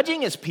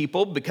judging his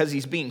people because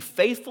he's being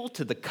faithful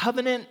to the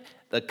covenant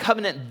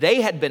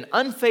they had been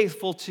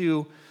unfaithful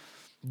to,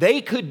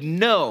 they could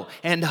know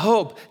and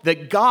hope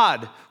that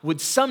God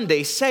would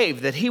someday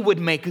save, that he would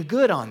make a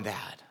good on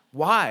that.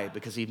 Why?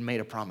 Because he'd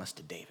made a promise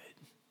to David.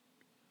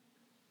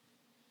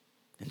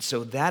 And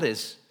so that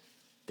is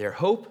their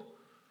hope.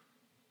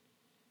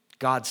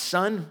 God's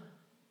son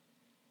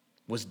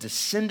was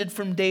descended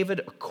from David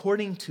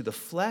according to the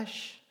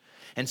flesh.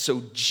 And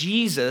so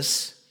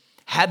Jesus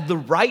had the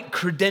right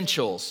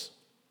credentials.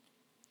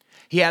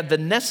 He had the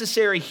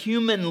necessary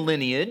human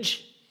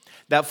lineage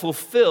that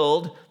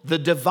fulfilled the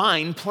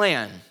divine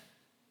plan.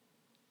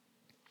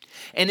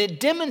 And it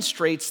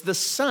demonstrates the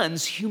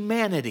Son's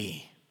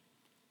humanity.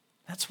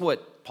 That's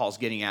what Paul's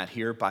getting at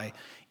here by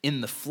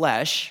in the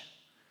flesh.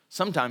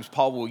 Sometimes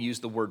Paul will use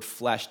the word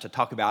flesh to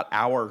talk about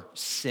our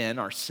sin,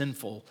 our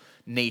sinful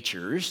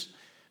natures.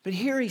 But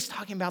here he's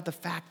talking about the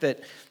fact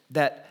that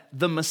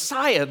the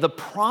Messiah, the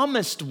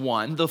promised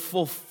one, the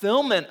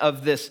fulfillment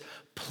of this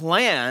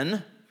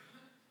plan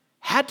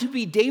had to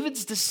be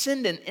David's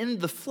descendant in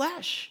the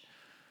flesh.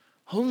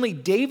 Only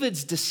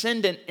David's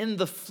descendant in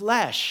the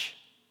flesh,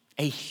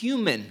 a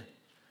human,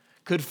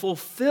 could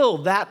fulfill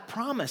that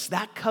promise,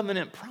 that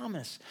covenant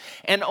promise.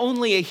 And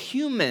only a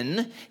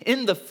human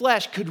in the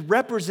flesh could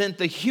represent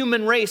the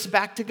human race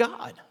back to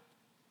God.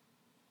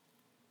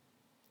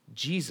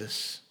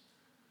 Jesus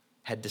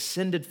had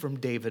descended from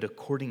David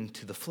according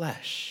to the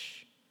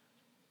flesh.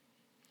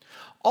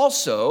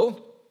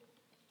 Also,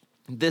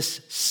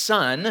 this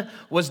son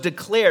was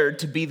declared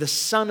to be the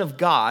Son of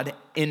God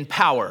in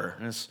power.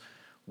 And this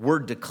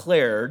word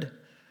declared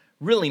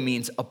really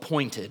means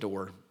appointed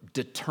or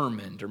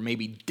determined or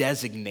maybe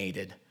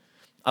designated.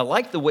 I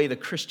like the way the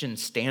Christian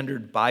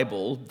Standard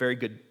Bible, very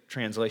good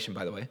translation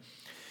by the way,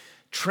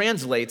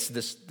 translates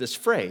this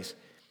phrase.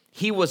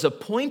 He was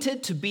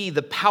appointed to be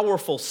the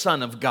powerful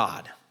Son of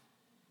God.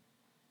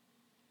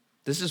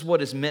 This is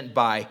what is meant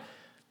by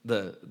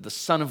the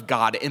Son of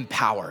God in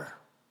power.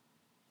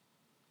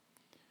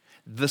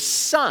 The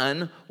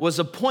Son was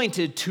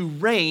appointed to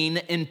reign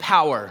in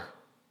power.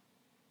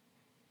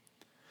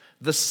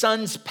 The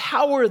Son's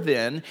power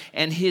then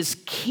and his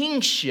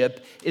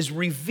kingship is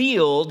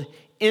revealed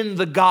in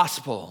the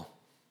gospel.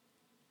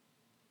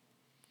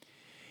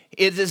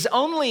 It is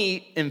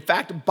only, in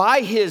fact,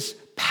 by his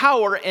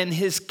power and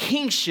his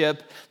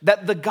kingship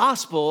that the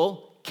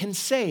gospel can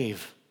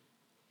save.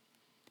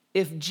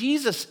 If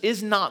Jesus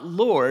is not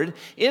Lord,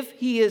 if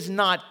he is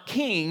not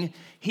king,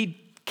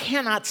 he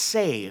cannot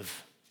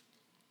save.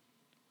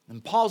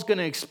 And Paul's going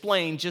to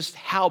explain just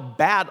how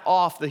bad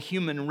off the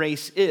human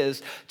race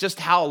is, just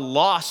how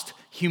lost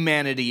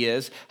humanity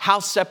is, how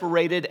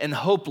separated and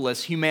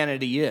hopeless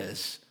humanity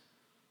is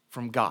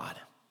from God.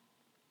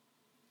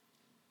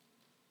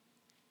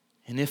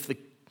 And if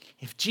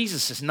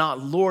Jesus is not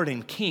Lord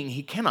and King,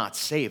 he cannot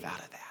save out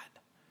of that.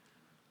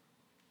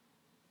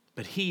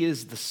 But he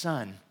is the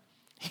Son.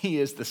 He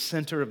is the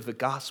center of the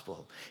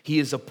gospel. He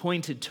is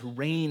appointed to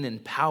reign in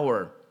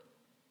power.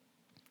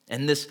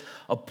 And this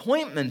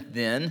appointment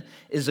then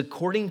is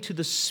according to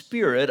the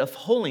Spirit of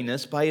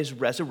holiness by his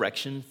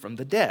resurrection from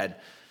the dead.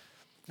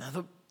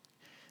 Now,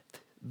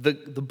 the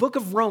book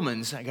of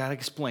Romans, I got to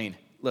explain.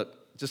 Look,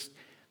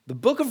 the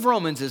book of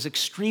Romans is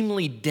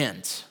extremely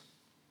dense,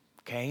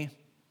 okay?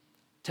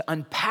 To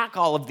unpack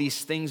all of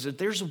these things,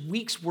 there's a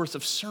week's worth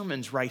of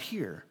sermons right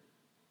here.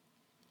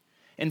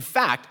 In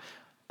fact,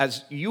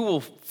 as you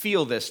will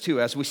feel this too,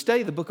 as we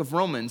study the book of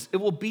Romans, it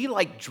will be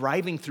like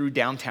driving through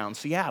downtown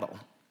Seattle.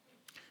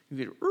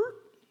 You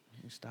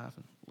stop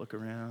and look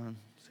around,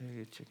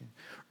 say chicken.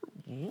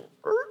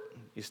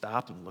 You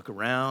stop and look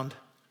around.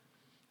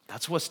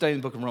 That's what studying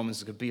the book of Romans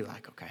is going to be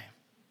like, okay?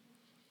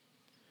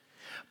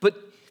 But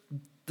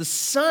the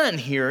Son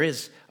here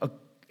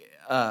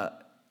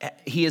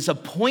he is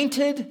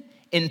appointed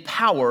in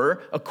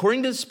power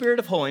according to the Spirit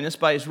of holiness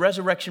by his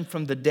resurrection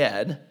from the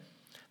dead.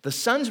 The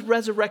Son's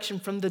resurrection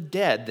from the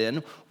dead,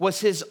 then,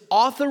 was his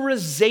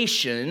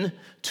authorization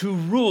to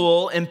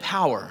rule in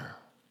power.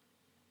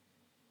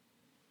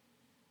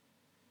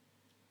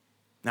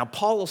 Now,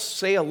 Paul will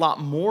say a lot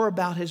more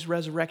about his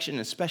resurrection,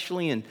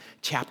 especially in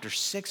chapter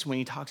 6 when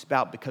he talks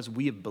about because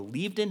we have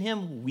believed in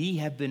him, we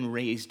have been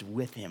raised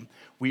with him.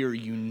 We are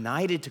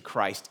united to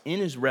Christ in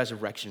his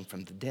resurrection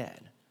from the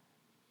dead.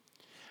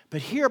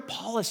 But here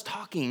Paul is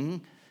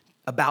talking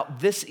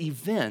about this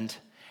event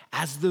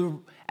as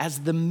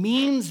the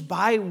means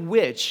by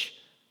which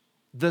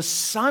the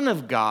Son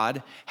of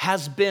God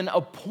has been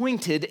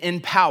appointed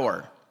in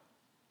power,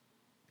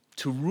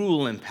 to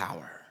rule in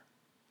power.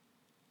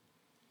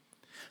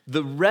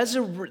 The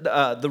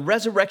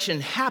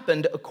resurrection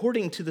happened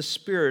according to the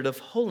Spirit of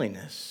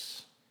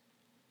holiness.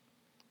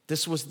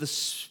 This was the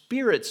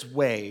Spirit's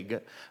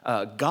way,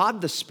 God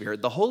the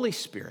Spirit, the Holy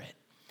Spirit,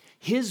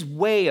 his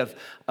way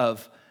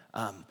of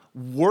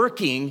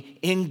working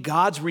in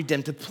God's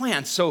redemptive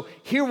plan. So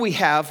here we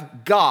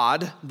have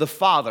God the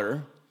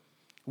Father,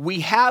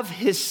 we have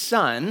his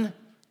Son,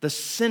 the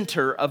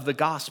center of the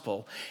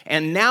gospel,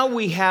 and now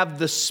we have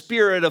the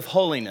Spirit of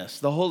holiness,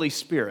 the Holy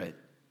Spirit.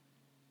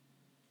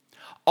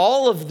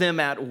 All of them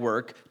at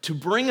work to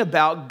bring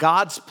about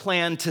God's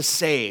plan to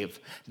save.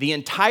 The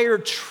entire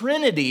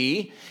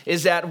Trinity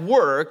is at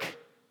work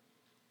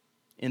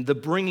in the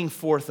bringing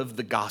forth of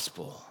the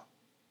gospel.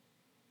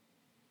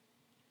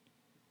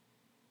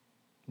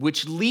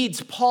 Which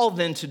leads Paul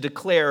then to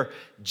declare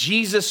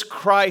Jesus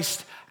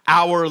Christ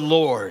our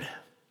Lord.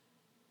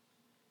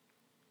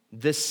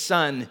 This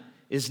Son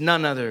is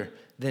none other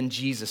than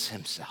Jesus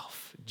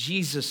himself.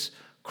 Jesus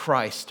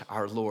Christ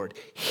our Lord.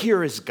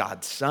 Here is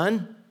God's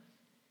Son.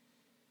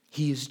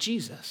 He is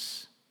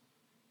Jesus.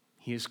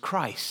 He is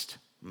Christ,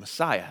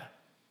 Messiah,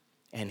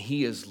 and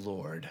he is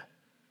Lord.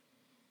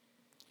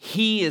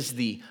 He is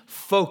the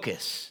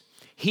focus.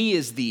 He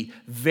is the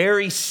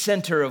very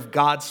center of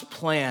God's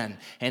plan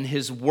and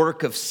his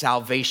work of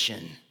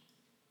salvation.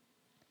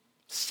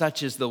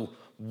 Such is the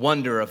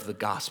wonder of the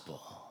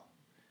gospel.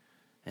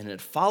 And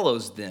it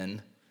follows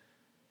then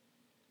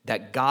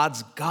that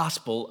God's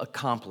gospel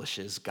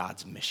accomplishes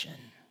God's mission.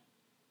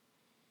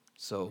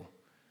 So,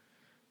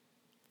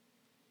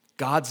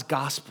 God's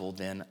gospel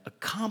then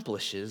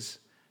accomplishes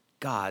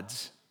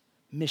God's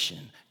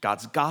mission.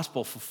 God's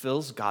gospel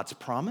fulfills God's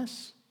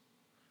promise.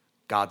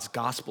 God's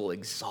gospel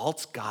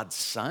exalts God's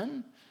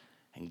Son.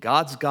 And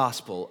God's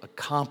gospel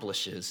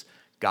accomplishes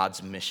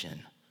God's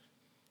mission.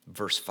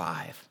 Verse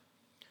 5,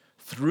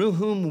 through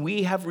whom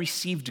we have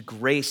received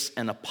grace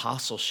and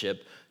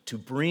apostleship to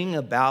bring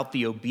about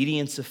the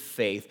obedience of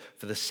faith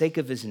for the sake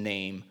of his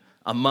name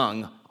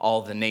among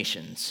all the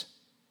nations.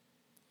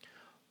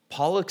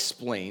 Paul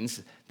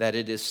explains that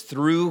it is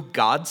through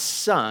God's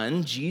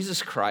Son,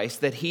 Jesus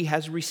Christ, that he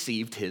has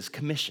received his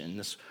commission.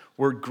 This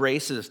word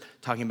grace is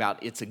talking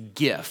about it's a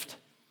gift.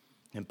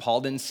 And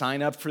Paul didn't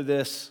sign up for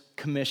this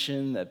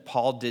commission, that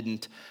Paul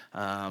didn't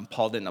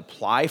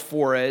apply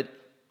for it.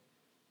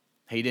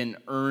 He didn't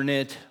earn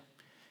it.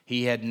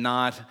 He had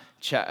not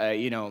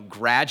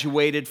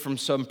graduated from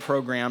some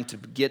program to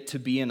get to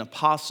be an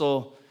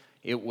apostle.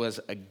 It was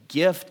a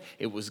gift.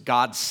 It was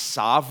God's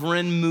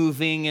sovereign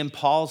moving in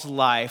Paul's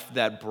life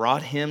that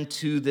brought him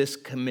to this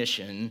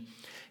commission.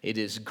 It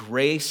is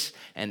grace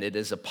and it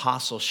is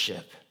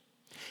apostleship.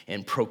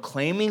 In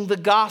proclaiming the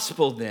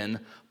gospel,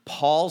 then,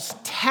 Paul's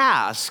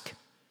task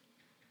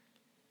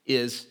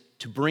is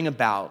to bring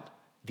about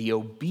the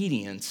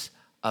obedience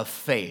of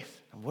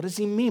faith. And what does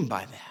he mean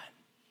by that?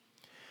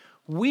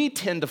 We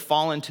tend to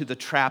fall into the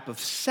trap of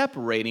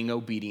separating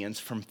obedience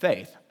from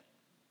faith.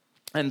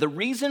 And the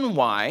reason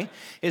why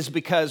is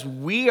because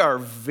we are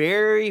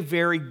very,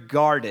 very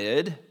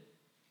guarded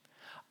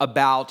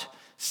about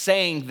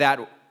saying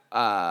that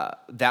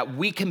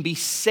we can be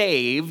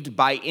saved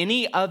by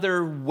any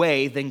other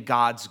way than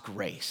God's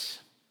grace.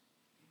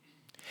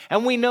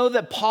 And we know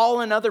that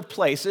Paul in other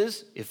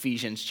places,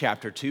 Ephesians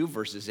chapter 2,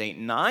 verses 8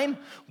 and 9,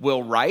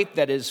 will write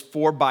that is,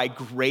 for by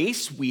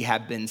grace we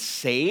have been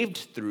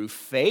saved through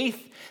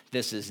faith.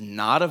 This is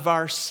not of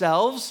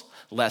ourselves,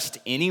 lest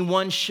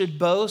anyone should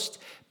boast,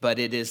 but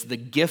it is the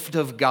gift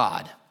of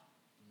God.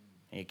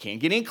 You can't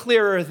get any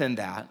clearer than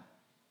that.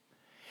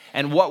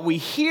 And what we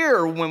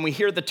hear when we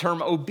hear the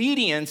term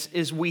obedience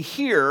is we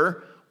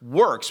hear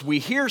works. We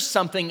hear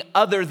something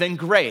other than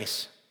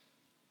grace.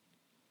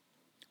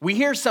 We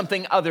hear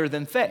something other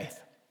than faith.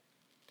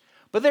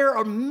 But there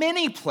are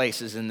many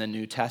places in the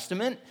New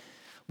Testament,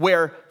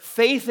 where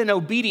faith and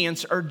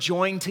obedience are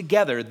joined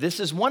together. This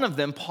is one of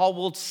them. Paul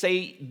will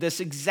say this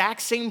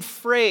exact same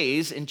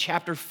phrase in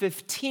chapter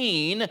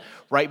 15,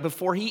 right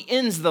before he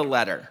ends the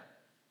letter.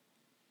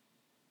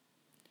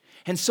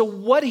 And so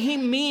what he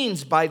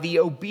means by the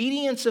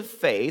obedience of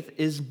faith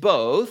is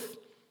both,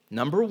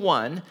 number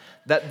one,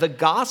 that the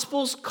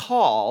gospel's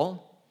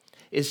call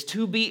is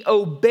to be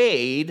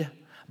obeyed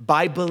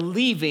by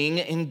believing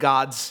in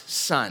God's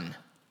Son,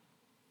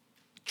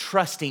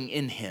 trusting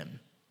in him.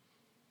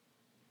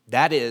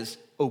 That is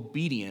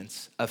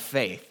obedience of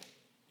faith.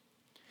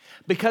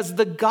 Because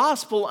the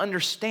gospel,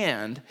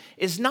 understand,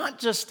 is not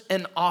just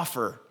an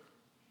offer.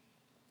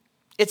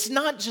 It's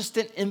not just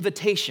an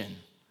invitation.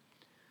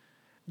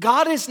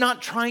 God is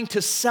not trying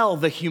to sell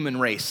the human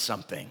race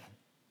something.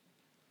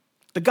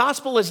 The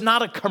gospel is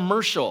not a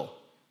commercial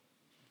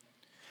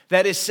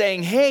that is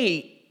saying,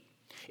 hey,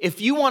 if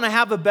you want to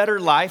have a better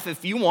life,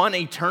 if you want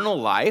eternal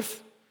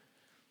life,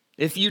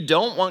 if you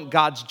don't want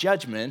God's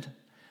judgment,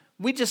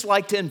 we'd just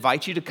like to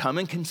invite you to come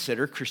and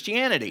consider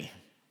Christianity.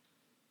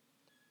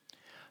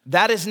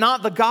 That is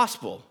not the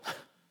gospel.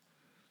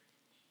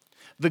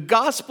 The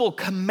gospel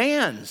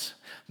commands.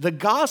 The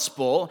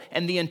gospel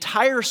and the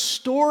entire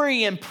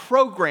story and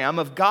program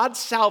of God's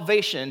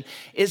salvation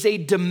is a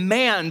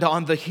demand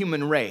on the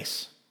human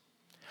race.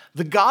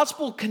 The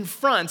gospel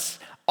confronts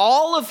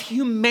all of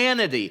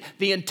humanity,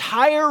 the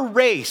entire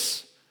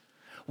race,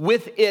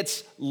 with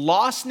its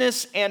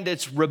lostness and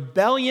its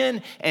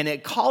rebellion, and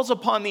it calls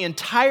upon the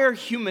entire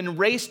human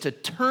race to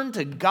turn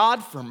to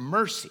God for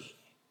mercy.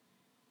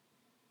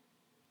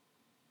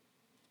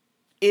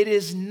 It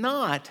is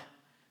not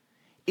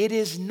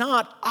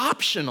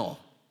optional.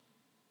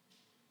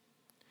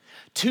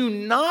 To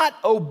not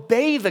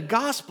obey the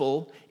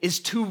gospel is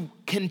to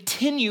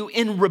continue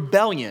in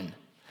rebellion,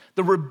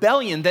 the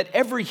rebellion that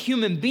every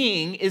human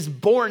being is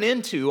born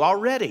into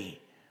already.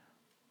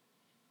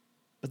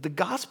 But the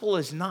gospel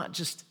is not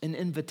just an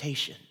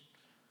invitation.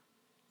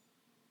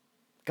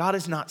 God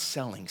is not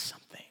selling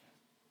something.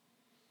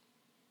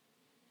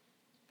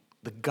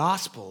 The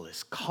gospel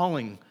is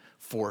calling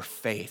for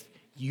faith.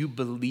 You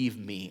believe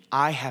me,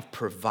 I have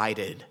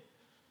provided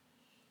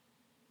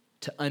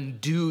to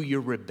undo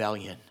your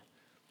rebellion,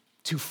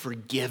 to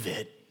forgive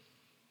it,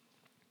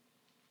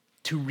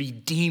 to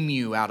redeem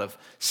you out of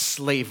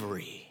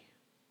slavery.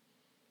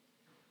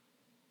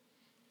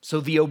 So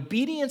the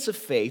obedience of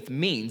faith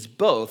means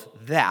both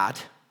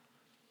that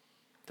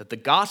the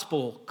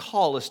gospel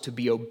call is to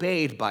be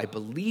obeyed by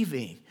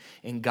believing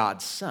in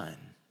God's Son.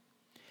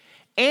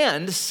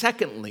 And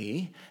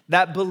secondly,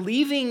 that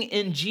believing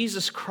in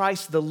Jesus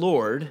Christ the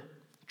Lord,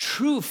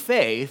 true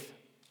faith,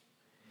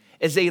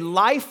 is a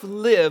life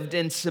lived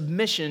in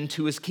submission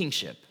to his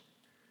kingship.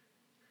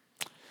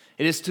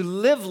 It is to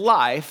live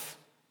life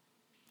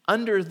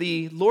under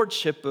the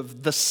lordship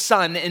of the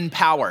Son in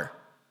power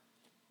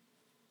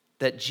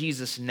that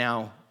Jesus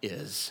now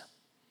is.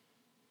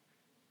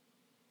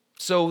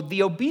 So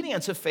the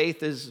obedience of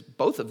faith is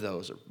both of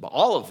those, or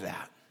all of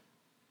that.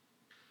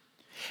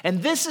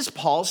 And this is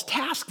Paul's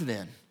task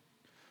then.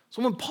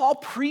 So when Paul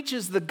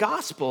preaches the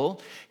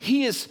gospel,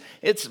 it's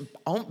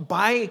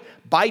by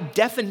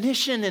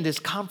definition, it is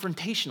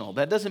confrontational.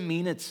 That doesn't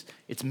mean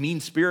it's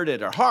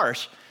mean-spirited or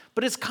harsh,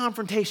 but it's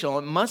confrontational.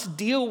 It must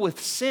deal with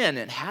sin.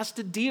 It has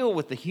to deal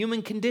with the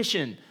human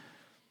condition.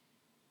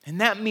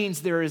 And that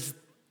means there is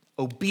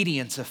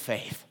obedience of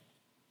faith.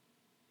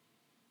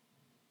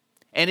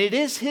 And it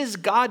is his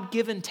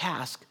God-given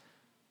task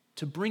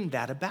to bring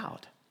that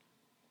about.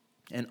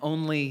 And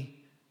only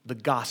the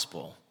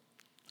gospel,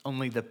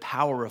 only the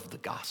power of the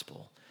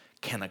gospel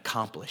can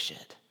accomplish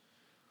it.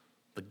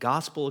 The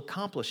gospel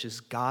accomplishes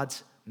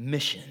God's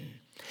mission.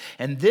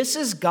 And this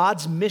is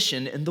God's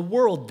mission in the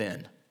world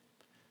then,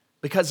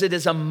 because it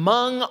is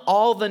among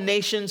all the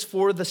nations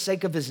for the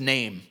sake of his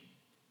name.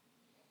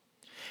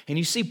 And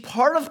you see,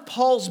 part of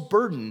Paul's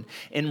burden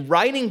in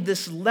writing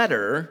this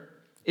letter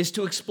is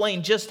to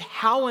explain just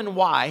how and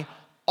why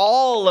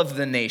all of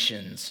the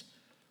nations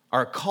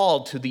are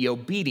called to the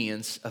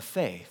obedience of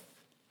faith.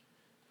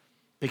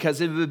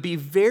 Because it would be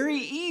very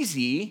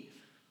easy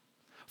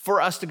for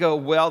us to go,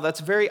 well,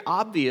 that's very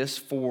obvious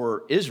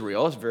for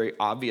Israel. It's very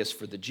obvious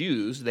for the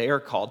Jews. They are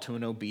called to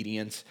an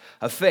obedience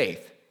of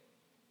faith.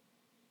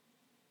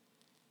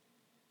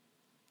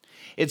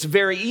 It's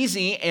very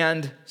easy,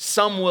 and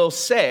some will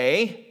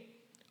say,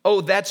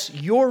 oh, that's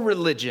your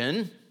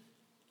religion,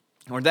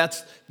 or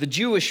that's the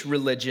Jewish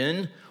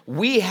religion.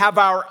 We have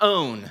our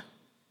own.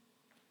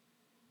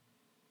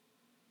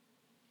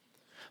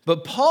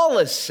 But Paul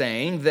is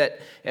saying that,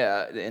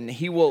 and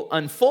he will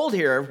unfold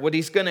here, what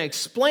he's going to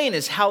explain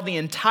is how the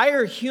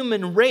entire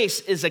human race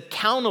is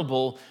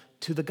accountable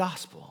to the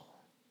gospel.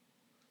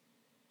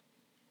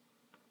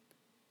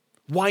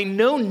 Why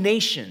no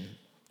nation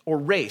or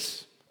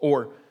race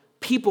or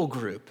people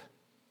group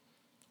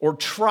or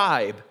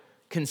tribe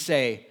can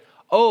say,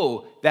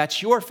 oh,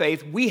 that's your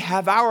faith, we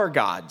have our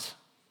gods.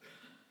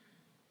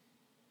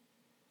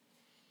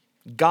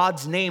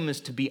 God's name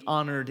is to be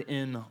honored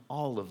in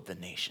all of the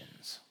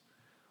nations,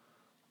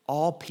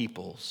 all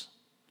peoples,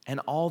 and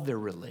all their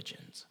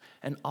religions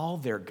and all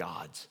their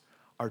gods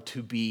are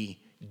to be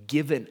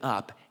given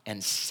up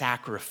and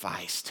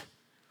sacrificed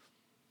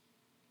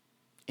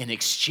in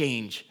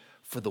exchange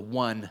for the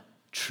one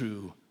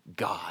true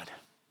God.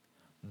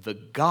 The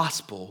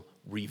gospel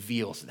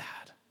reveals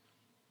that.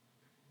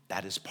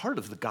 That is part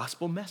of the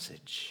gospel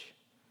message.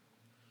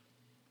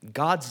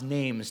 God's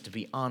name is to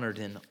be honored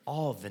in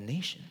all the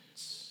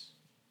nations.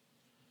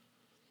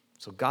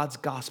 So God's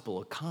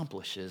gospel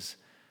accomplishes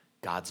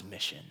God's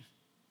mission.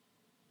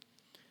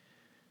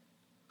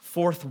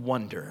 Fourth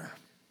wonder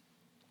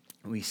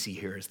we see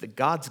here is that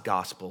God's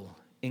gospel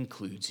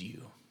includes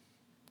you.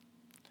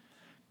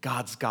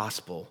 God's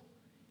gospel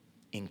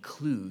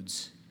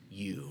includes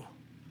you.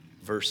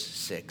 Verse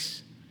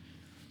 6.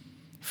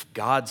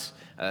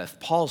 If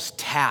Paul's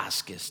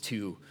task is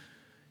to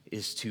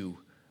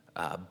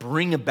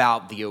bring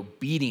about the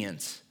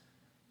obedience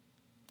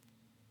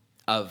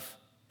of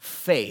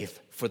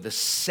faith for the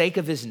sake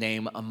of his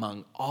name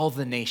among all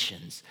the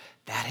nations,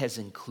 that has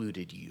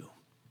included you.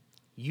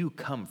 You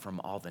come from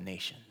all the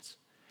nations.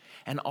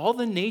 And all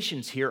the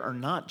nations here are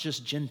not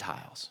just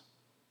Gentiles.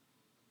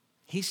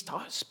 He's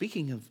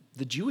speaking of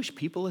the Jewish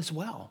people as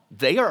well.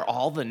 They are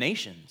all the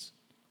nations.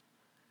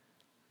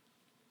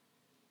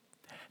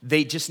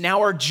 They just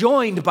now are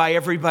joined by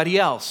everybody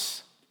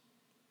else.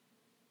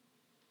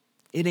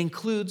 It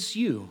includes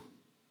you.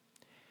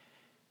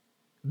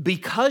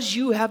 Because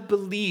you have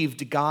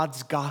believed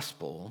God's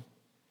gospel,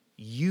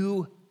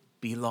 you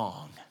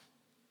belong.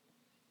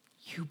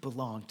 You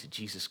belong to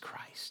Jesus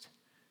Christ.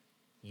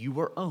 You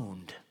are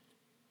owned.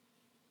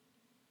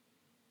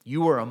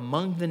 You are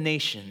among the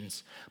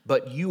nations,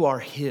 but you are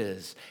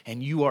his,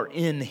 and you are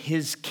in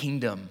his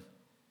kingdom.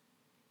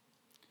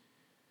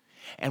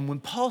 And when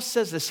Paul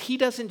says this, he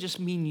doesn't just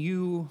mean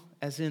you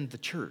as in the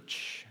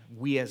church,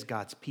 we as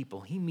God's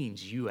people. He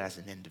means you as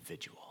an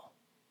individual.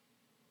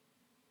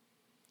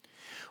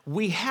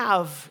 We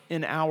have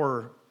in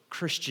our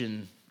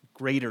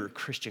greater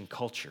Christian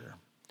culture,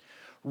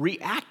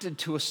 reacted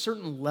to a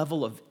certain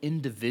level of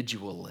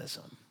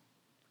individualism.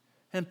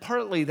 And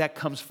partly that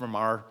comes from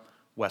our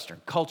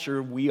Western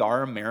culture. We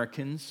are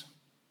Americans,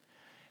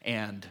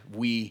 and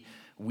we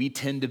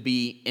tend to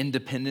be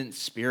independent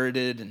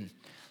spirited, and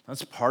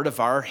that's part of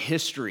our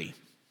history,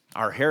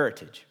 our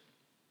heritage.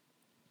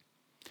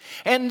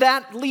 And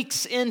that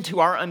leaks into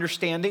our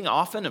understanding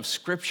often of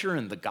Scripture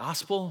and the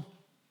gospel.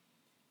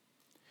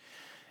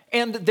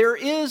 And there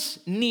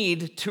is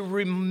need to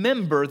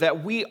remember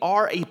that we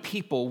are a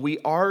people, we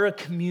are a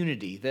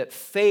community, that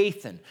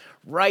faith and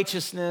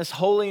righteousness,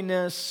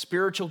 holiness,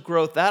 spiritual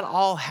growth, that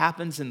all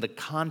happens in the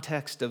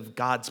context of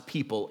God's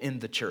people in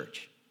the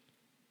church.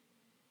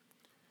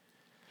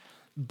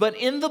 But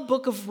in the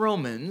book of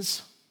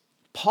Romans,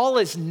 Paul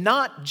is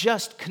not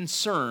just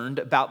concerned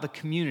about the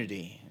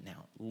community.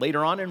 Now,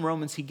 later on in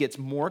Romans, he gets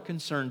more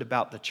concerned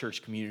about the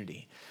church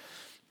community.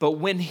 But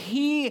when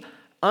he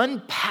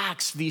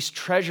unpacks these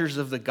treasures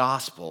of the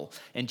gospel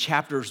in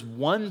chapters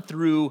 1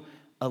 through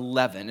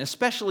 11,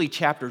 especially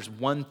chapters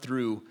 1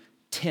 through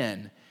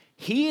 10,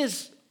 he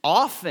is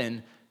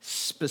often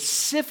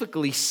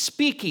specifically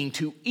speaking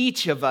to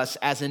each of us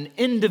as an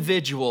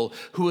individual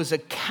who is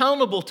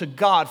accountable to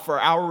God for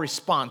our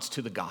response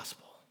to the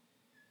gospel,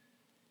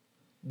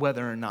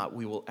 whether or not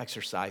we will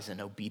exercise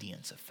an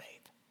obedience of faith.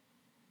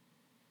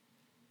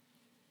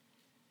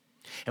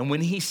 And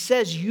when he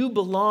says you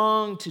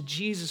belong to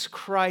Jesus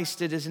Christ,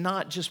 it is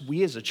not just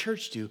we as a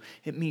church do,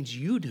 it means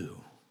you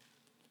do.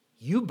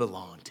 You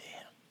belong to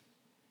him.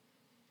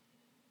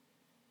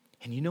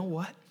 And you know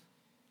what?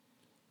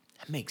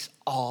 That makes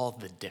all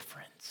the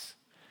difference.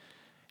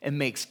 It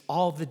makes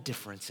all the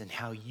difference in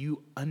how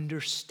you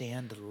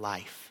understand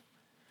life,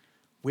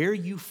 where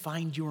you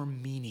find your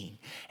meaning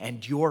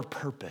and your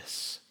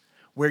purpose,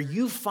 where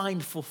you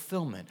find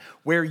fulfillment,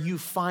 where you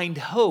find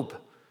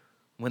hope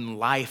when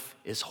life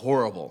is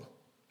horrible,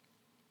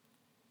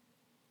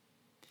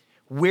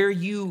 where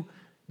you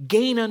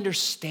gain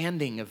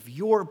understanding of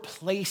your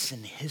place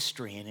in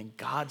history and in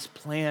God's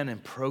plan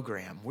and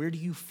program. Where do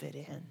you fit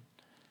in?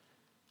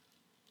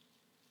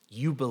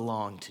 You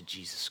belong to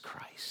Jesus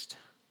Christ.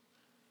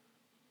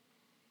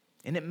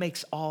 And it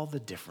makes all the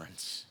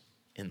difference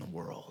in the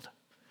world.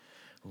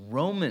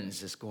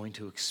 Romans is going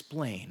to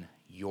explain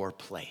your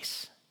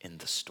place in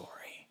the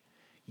story,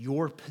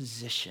 your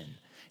position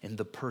in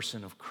the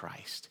person of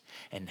Christ,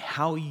 and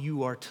how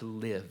you are to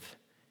live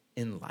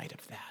in light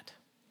of that.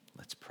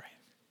 Let's pray.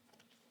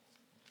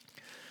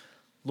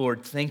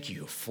 Lord, thank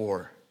you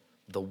for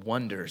the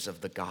wonders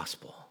of the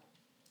gospel.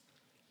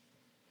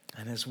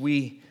 And as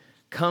we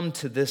come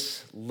to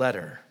this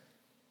letter,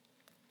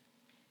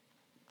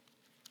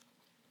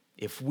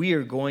 if we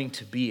are going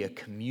to be a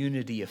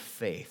community of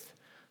faith,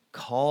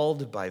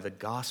 called by the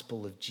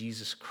gospel of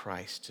Jesus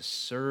Christ to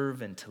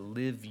serve and to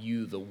live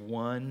you, the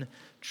one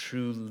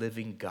true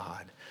living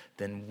God,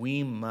 then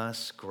we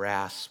must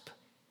grasp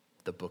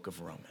the book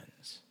of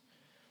Romans.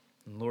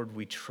 And Lord,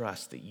 we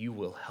trust that you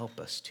will help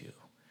us to.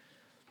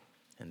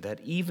 And that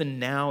even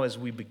now as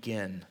we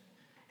begin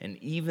And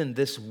even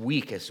this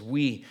week, as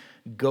we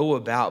go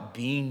about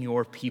being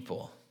your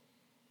people,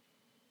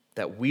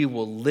 that we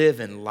will live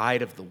in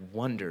light of the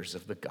wonders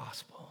of the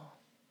gospel,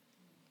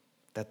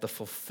 that the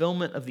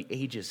fulfillment of the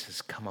ages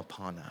has come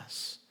upon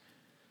us,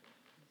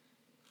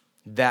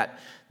 that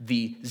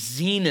the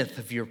zenith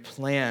of your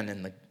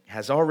plan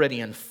has already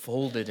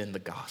unfolded in the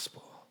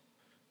gospel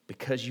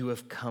because you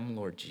have come,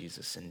 Lord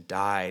Jesus, and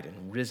died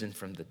and risen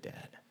from the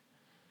dead.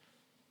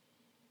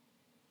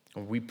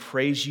 And we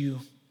praise you,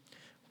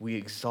 we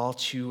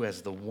exalt you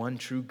as the one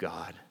true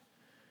God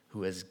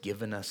who has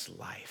given us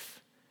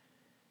life.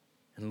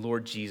 And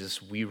Lord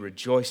Jesus, we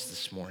rejoice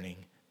this morning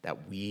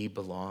that we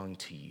belong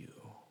to you.